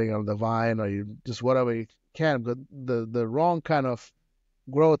or cutting out the vine, or you just whatever you can. But the wrong kind of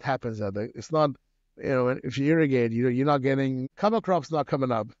growth happens at the. It's not, if you irrigate, you're not getting cover crops not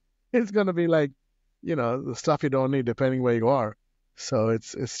coming up. It's gonna be the stuff you don't need depending where you are. So it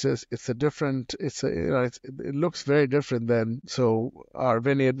looks very different than, so our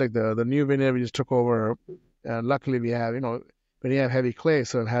vineyard, the new vineyard we just took over, and luckily we have, when you have heavy clay,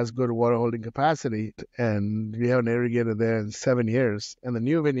 so it has good water holding capacity, and we haven't irrigated there in 7 years. And the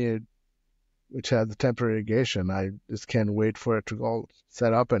new vineyard, which has the temporary irrigation, I just can't wait for it to all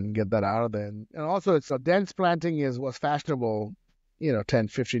set up and get that out of there. And also, dense planting was fashionable, 10,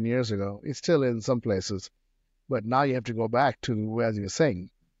 15 years ago. It's still in some places. But now you have to go back to, as you were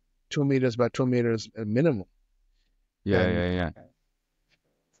saying, 2 meters by 2 meters minimum. Yeah.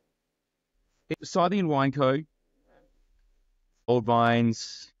 Scythian Wine Co. Old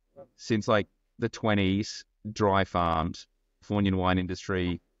vines since the 20s, dry farmed, Californian wine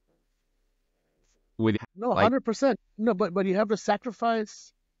industry. With 100%. No, but you have to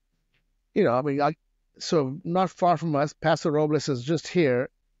sacrifice. So not far from us, Paso Robles is just here.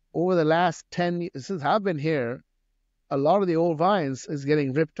 Over the last 10 years, since I've been here, a lot of the old vines is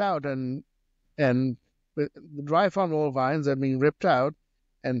getting ripped out, and the dry farm old vines are being ripped out,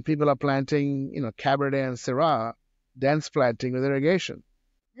 and people are planting, Cabernet and Syrah, dense planting with irrigation.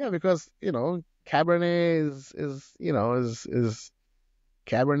 Yeah, because Cabernet is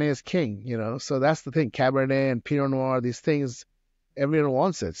Cabernet is king. So that's the thing. Cabernet and Pinot Noir, these things, everyone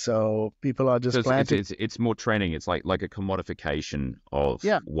wants it. So people are So just it's planting. it's more trending. It's like a commodification of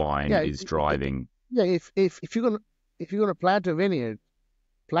Yeah, wine yeah, is driving. yeah. If you're gonna plant a vineyard,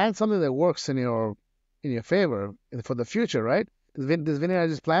 plant something that works in your favor for the future, right? This vineyard I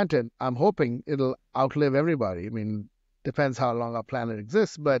just planted, I'm hoping it'll outlive everybody. I mean, depends how long our planet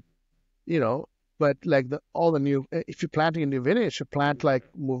exists, you know, but like all the new, if you're planting a new vineyard, you should plant like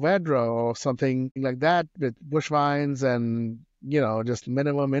Mourvedre or something like that with bush vines and, just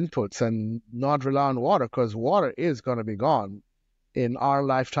minimum inputs and not rely on water because water is going to be gone in our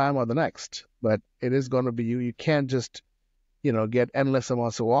lifetime or the next. But it is going to be you can't just, get endless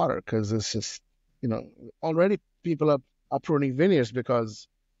amounts of water because it's just, you know, already people are uprooting vineyards because,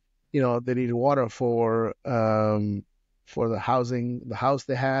 they need water for the house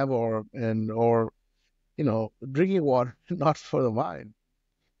they have or drinking water, not for the wine.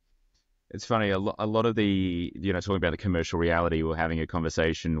 It's funny, a lot of the, talking about the commercial reality, we're having a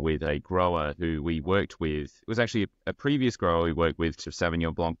conversation with a grower who we worked with. It was actually a previous grower we worked with to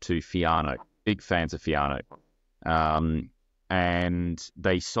Sauvignon Blanc to Fiano, big fans of Fiano. And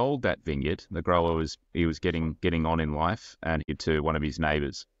they sold that vineyard. The grower was getting on in life and to one of his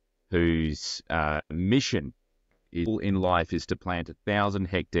neighbors whose mission in life is to plant 1,000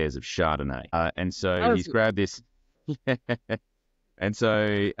 hectares of Chardonnay. And so he's grabbed this. And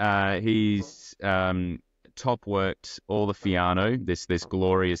so he's top worked all the Fiano, this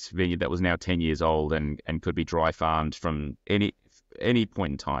glorious vineyard that was now 10 years old and could be dry farmed from any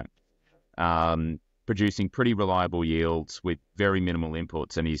point in time, producing pretty reliable yields with very minimal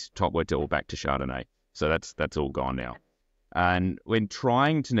inputs, and he's top worked it all back to Chardonnay. So that's all gone now. And when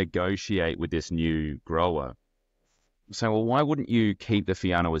trying to negotiate with this new grower, saying, well, why wouldn't you keep the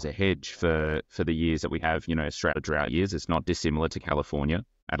Fiano as a hedge for the years that we have, Australia drought years? It's not dissimilar to California,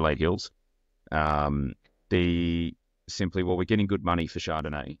 Adelaide Hills. Well, we're getting good money for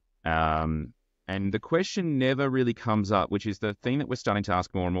Chardonnay. And the question never really comes up, which is the thing that we're starting to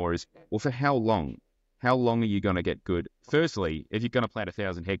ask more and more is, well, for how long? How long are you going to get good? Firstly, if you're going to plant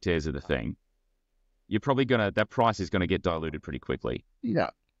 1,000 hectares of the thing, you're probably that price is going to get diluted pretty quickly.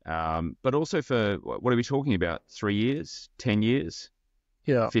 Yeah. But also for, what are we talking about? 3 years, 10 years?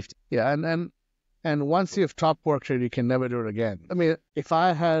 Yeah. 50? Yeah. And once you've top worked it, you can never do it again. I mean, if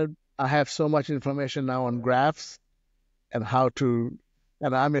I have so much information now on graphs and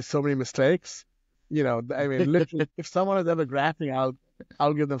and I made so many mistakes, I mean, literally, if someone has ever graphing,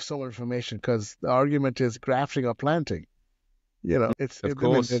 I'll give them so much information because the argument is grafting or planting. Of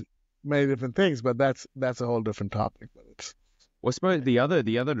course. It's many different things, but that's a whole different topic. But well, I suppose the other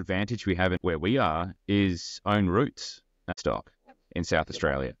advantage we have where we are is own roots stock in South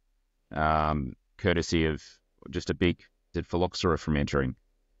Australia, courtesy of just a big phylloxera fermentering.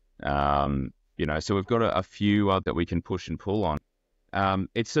 So we've got a few that we can push and pull on.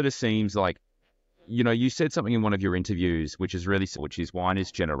 It sort of seems like, you said something in one of your interviews, which is wine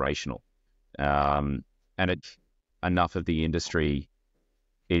is generational. And enough of the industry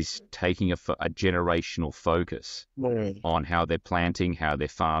is taking a generational focus on how they're planting, how they're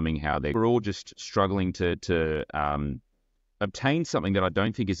farming, we're all just struggling to obtain something that I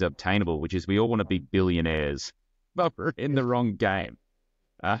don't think is obtainable, which is we all want to be billionaires, but we're in the wrong game.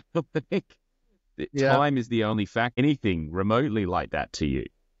 I think time is the only fact, anything remotely like that to you.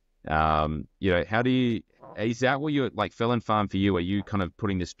 How do you, is that what you like Felon Farm for you? Are you kind of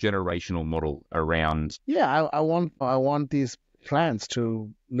putting this generational model around? Yeah, I want these plants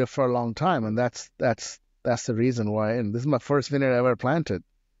to live for a long time, and that's the reason why. And this is my first vineyard I ever planted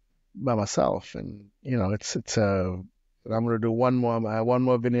by myself, and I'm going to do one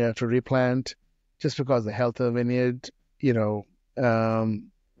more vineyard to replant, just because the health of the vineyard,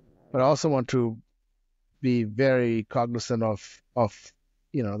 but I also want to be very cognizant of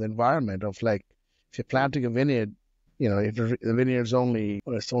the environment of, like, if you're planting a vineyard, if the vineyard's only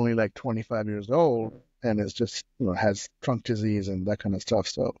like 25 years old and it's just, has trunk disease and that kind of stuff.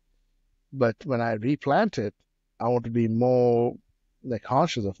 So, but when I replant it, I want to be more like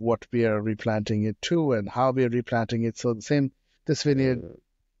conscious of what we are replanting it to and how we are replanting it. So this vineyard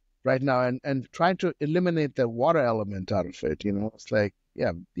right now, and trying to eliminate the water element out of it. It's like,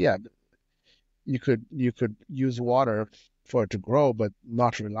 yeah, you could use water for it to grow, but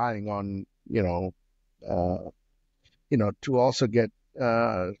not relying on, to also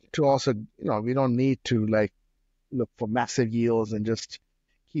we don't need to, like, look for massive yields and just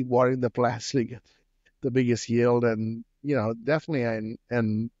keep watering the plants to get the biggest yield. And definitely,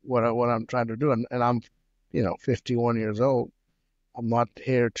 and what I'm trying to do, and I'm, 51 years old. I'm not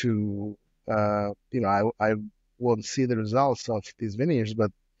here to, I won't see the results of these vineyards,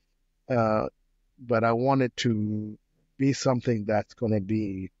 uh, but I want it to be something that's going to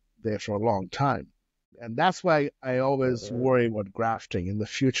be there for a long time. And that's why I always worry about grafting in the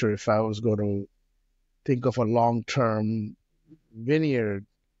future. If I was going to think of a long-term vineyard,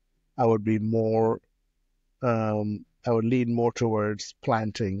 I would be more, I would lean more towards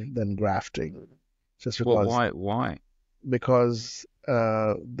planting than grafting, just Well, because why?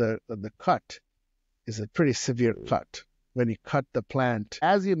 the cut is a pretty severe cut. When you cut the plant,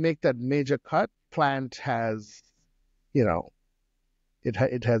 as you make that major cut, plant has, you know, it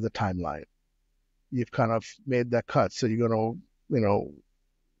has a timeline. You've kind of made that cut, so you're gonna,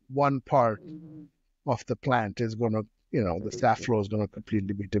 one part of the plant is gonna, the staff flow is gonna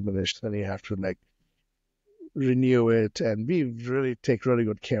completely be diminished, and you have to like renew it, and we really take really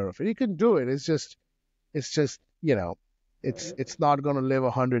good care of it. You can do it. It's just, it's not gonna live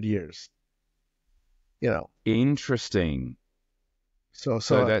 100 years, you know. Interesting. So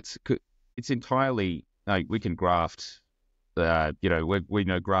So so it's entirely like we can graft. We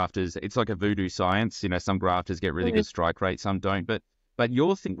know grafters. It's like a voodoo science. Some grafters get really good strike rate, some don't. But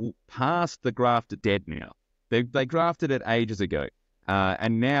you're thinking past the graft dead now. They grafted it ages ago,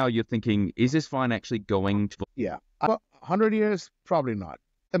 and now you're thinking, is this vine actually going to? yeah, 100 years probably not.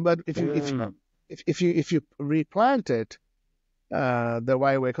 But if you replant it the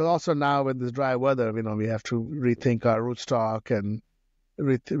right way, because also now with this dry weather, we have to rethink our rootstock and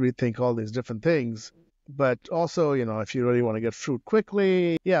rethink all these different things. But also, if you really want to get fruit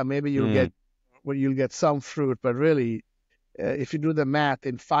quickly, yeah, maybe you'll get some fruit, but really, if you do the math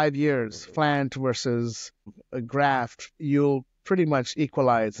in 5 years, plant versus a graft, you'll pretty much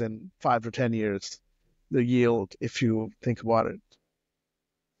equalize in 5 to 10 years the yield if you think about it.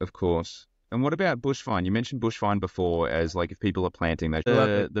 Of course. And what about bush vine? You mentioned bush vine before as like if people are planting those. Love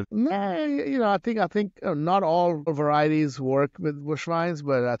it. Nah, I think not all varieties work with bush vines,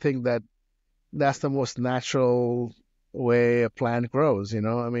 but I think that's the most natural way a plant grows. I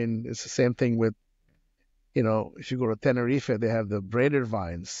mean, it's the same thing with, if you go to Tenerife, they have the braided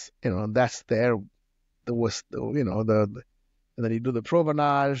vines. And that's the was and then you do the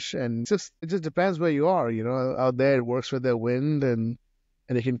provenage, and it just depends where you are. Out there it works with the wind, and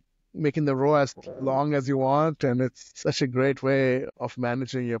you can making the row as long as you want, and it's such a great way of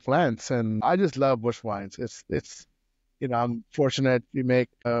managing your plants. And I just love bush wines. I'm fortunate we make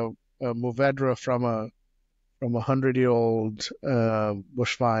a Mourvedre from 100-year-old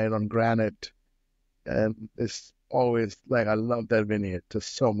bush vine on granite, and it's always like I love that vineyard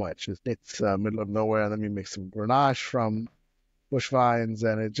just so much. It's middle of nowhere, and then we make some Grenache from bush vines,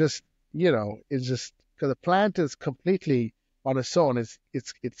 and it's just because the plant is completely on its own. It's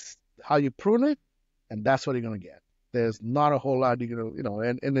how you prune it, and that's what you're gonna get. There's not a whole lot you're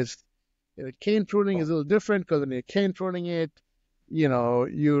gonna, and it's cane pruning is a little different because when you're cane pruning it, you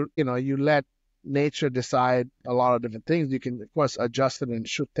let nature decide a lot of different things. You can of course adjust it and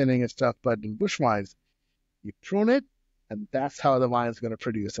shoot thinning and stuff, but in bush vines, you prune it, and that's how the vine is gonna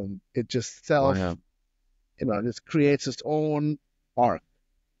produce, and it just Wow. just creates its own arc.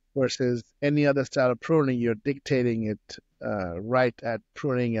 Versus any other style of pruning, you're dictating it right at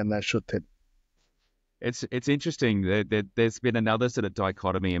pruning and that should thin. It's interesting that there's been another sort of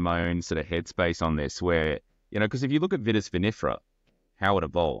dichotomy in my own sort of headspace on this where, because if you look at Vitis vinifera, how it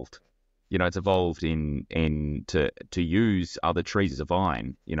evolved, it's evolved to use other trees as a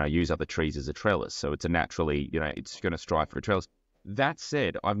vine, use other trees as a trellis. So it's a naturally, it's going to strive for a trellis. That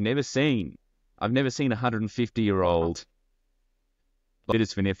said, I've never seen a 150-year-old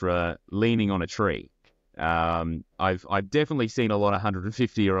Vitis vinifera leaning on a tree. I've definitely seen a lot of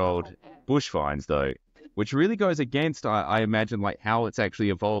 150-year-old bush vines though, which really goes against, I imagine, like how it's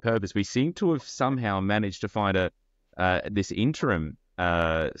actually evolved purpose. We seem to have somehow managed to find this interim,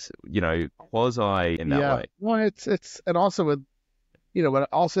 quasi in that way. Well, it's and also with but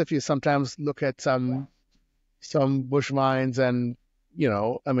also if you sometimes look at some bush vines, and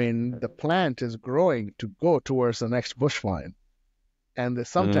I mean the plant is growing to go towards the next bush vine, and they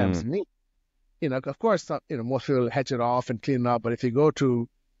sometimes meet. Of course, most people hedge it off and clean it up, but if you go to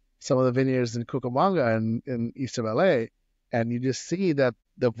some of the vineyards in Cucamonga and in east of LA, and you just see that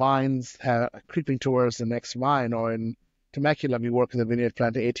the vines are creeping towards the next vine, or in Temecula, we work in the vineyard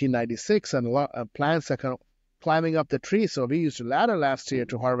plant in 1896, and a lot of plants are kind of climbing up the tree. So we used a ladder last year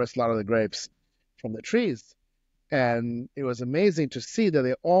to harvest a lot of the grapes from the trees. And it was amazing to see that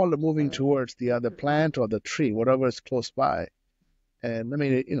they all are moving towards the other plant or the tree, whatever is close by. And I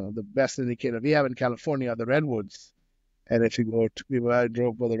mean, the best indicator we have in California are the redwoods. And if you go to, I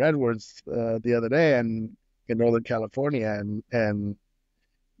drove by the redwoods the other day and in Northern California, and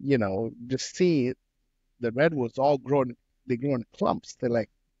just see the redwoods all grown. They grow in clumps. They're like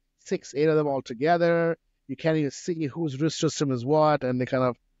 6, 8 of them all together. You can't even see whose root system is what, and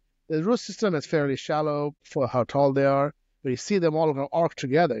the root system is fairly shallow for how tall they are, but you see them all kind of arc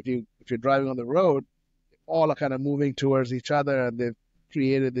together. If you're driving on the road, all are kind of moving towards each other, and they've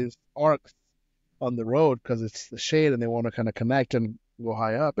created these arcs on the road because it's the shade, and they want to kind of connect and go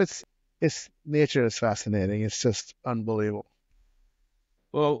high up. It's nature is fascinating. It's just unbelievable.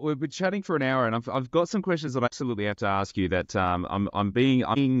 Well, we've been chatting for an hour, and I've got some questions that I absolutely have to ask you. That I'm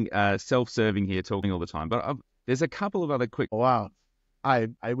being self-serving here, talking all the time. But there's a couple of other quick. Wow, I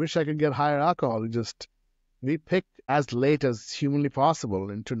wish I could get higher alcohol. We picked as late as humanly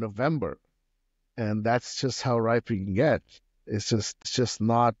possible into November, and that's just how ripe we can get. It's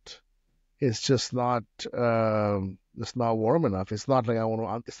not warm enough. It's not like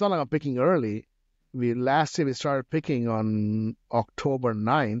I'm picking early. Last year we started picking on October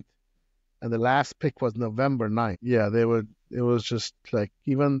 9th, and the last pick was November 9th. Yeah, it was just like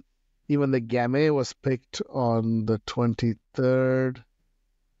even the Gamay was picked on the 23rd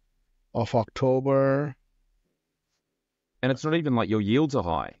of October. And it's not even like your yields are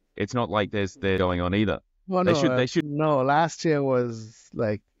high. It's not like they're going on either. Well, they should. No, last year was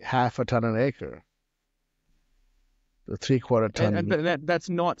like half a ton an acre. The 3/4 ton. But that's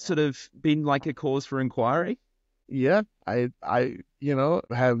not sort of been like a cause for inquiry? Yeah, I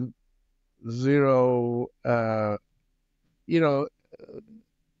have zero, the,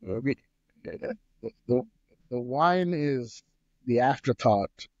 the wine is the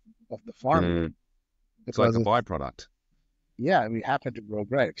afterthought of the farmer. It's like a byproduct. Yeah, we happen to grow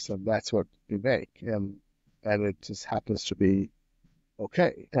grapes, and that's what we make, and it just happens to be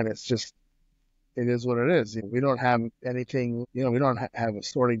okay. And it is what it is. We don't have anything, we don't have a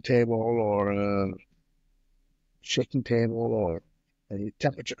sorting table or a shaking table or any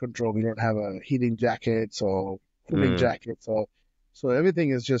temperature control. We don't have a heating jackets or cooling jackets. So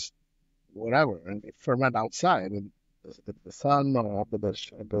everything is just whatever, and we ferment outside in the sun or under the.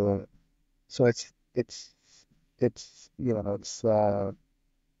 So I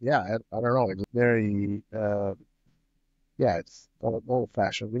don't know. It's very it's old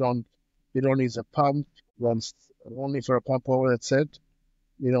fashioned. We don't use a pump. Runs only for a pump over. That's it.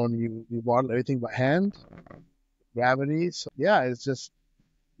 You bottle everything by hand, gravity. So it's just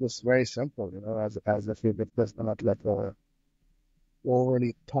very simple. As if it does not let the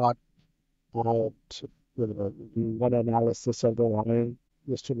already thought out one analysis of the wine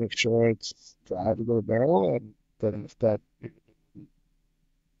just to make sure it's dry to the barrel, and then if that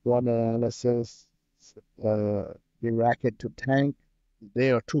one analysis you rack it to tank a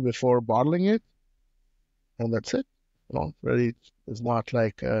day or two before bottling it, and that's it. Really, it's not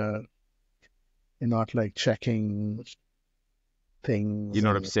like you're not like checking things. You're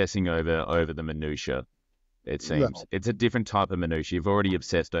not obsessing over the minutia. It seems it's a different type of minutia. You've already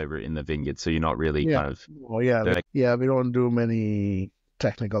obsessed over it in the vineyard, so you're not really kind of. Well, we don't do many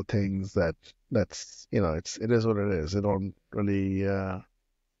technical things. That's it is what it is. They don't really.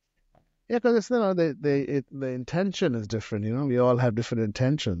 Because it's the intention is different. We all have different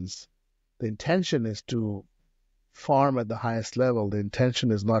intentions. The intention is to farm at the highest level. The intention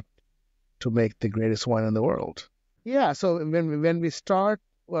is not to make the greatest wine in the world. Yeah. So when we start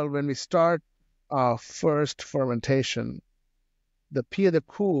our first fermentation, the Pied de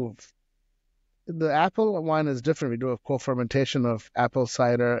Couve, the apple wine is different. We do a co-fermentation of apple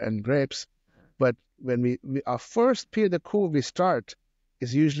cider and grapes, but when our first Pied de Couve we start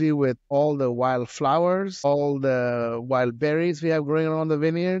is usually with all the wild flowers, all the wild berries we have growing around the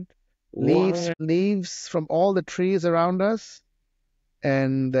vineyard, leaves from all the trees around us,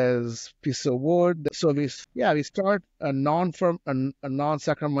 and there's piece of wood. So we start a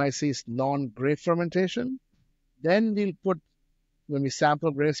non-Saccharomyces, non-grape fermentation. Then when we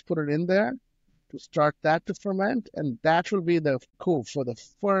sample grapes, put it in there to start that to ferment, and that will be the couve for the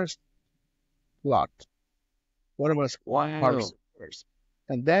first lot. Whatever harvest first.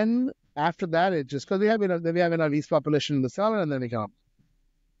 And then after that, it just because we have enough yeast population in the cellar, and then we come.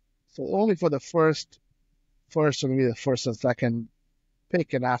 So only for the first maybe the first and second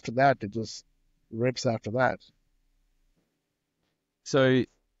pick, and after that it just rips after that. So,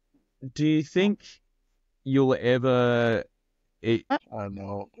 do you think you'll ever? I don't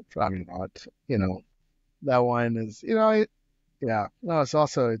know, probably not. That wine is, No, it's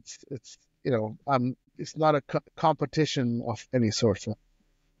also it's not a competition of any sort.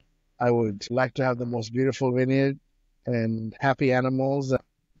 I would like to have the most beautiful vineyard and happy animals.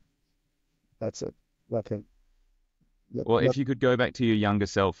 That's it. Nothing. Well, But, if you could go back to your younger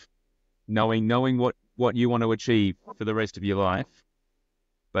self, knowing what you want to achieve for the rest of your life,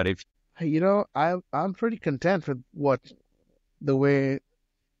 but if hey, I'm pretty content with the way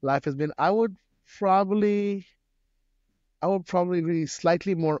life has been. Probably I would probably be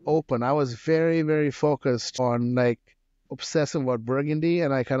slightly more open. I was very, very focused on like obsessive about Burgundy,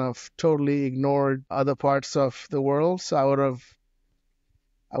 and I kind of totally ignored other parts of the world. So I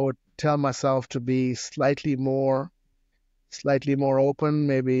would tell myself to be slightly more open,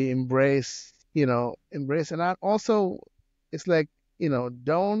 maybe embrace. And I also, it's like,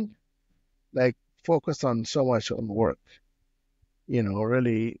 don't like focus on so much on work,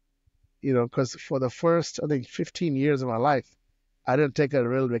 really, because for the first, I think, 15 years of my life, I didn't take a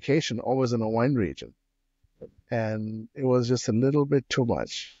real vacation, always in a wine region. And it was just a little bit too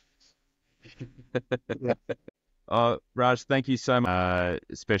much. Yeah. Raj, thank you so much.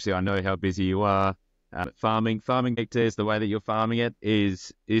 Especially, I know how busy you are. Farming hectares, the way that you're farming it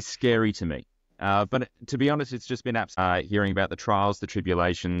is scary to me. But to be honest, it's just been hearing about the trials, the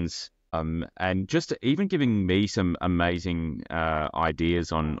tribulations, and just even giving me some amazing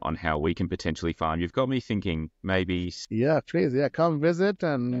ideas on how we can potentially farm. You've got me thinking maybe. Yeah, please. Yeah, come visit.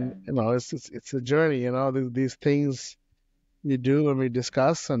 And, it's a journey, these things we do and we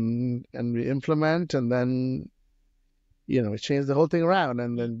discuss and we implement, and then, we change the whole thing around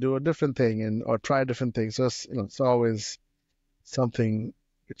and then do a different thing or try different things. So it's always something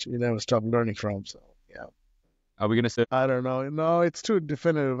which you never stop learning from. So yeah. Are we going to say? I don't know. No, it's too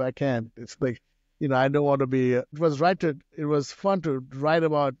definitive. I can't. It's like, I don't want to be. It was fun to write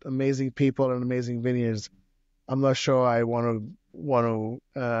about amazing people and amazing vineyards. I'm not sure I want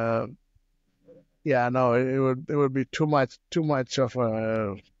to. Yeah, no, it would be too much of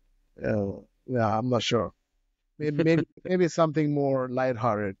a. Yeah, I'm not sure. Maybe something more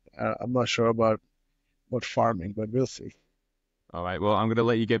lighthearted. I'm not sure about farming, but we'll see. All right. Well, I'm going to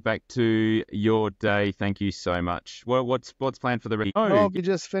let you get back to your day. Thank you so much. What's planned for the rest? Oh, we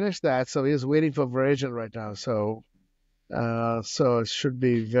just finished that, so he's waiting for Virgin right now. So it should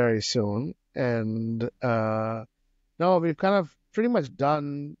be very soon. And no, we've kind of pretty much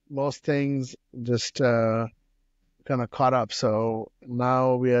done most things. Just kind of caught up. So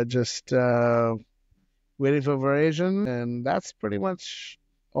now we are just waiting for Virgin, and that's pretty much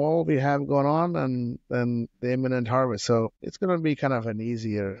all we have going on, and then the imminent harvest. So it's going to be kind of an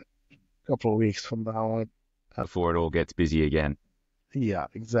easier couple of weeks from now on. Before it all gets busy again. Yeah,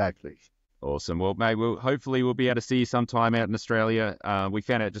 exactly. Awesome. Well, mate, hopefully we'll be able to see you sometime out in Australia. We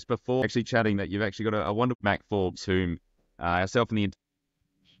found out just before actually chatting that you've actually got a wonderful Mac Forbes, whom ourselves and the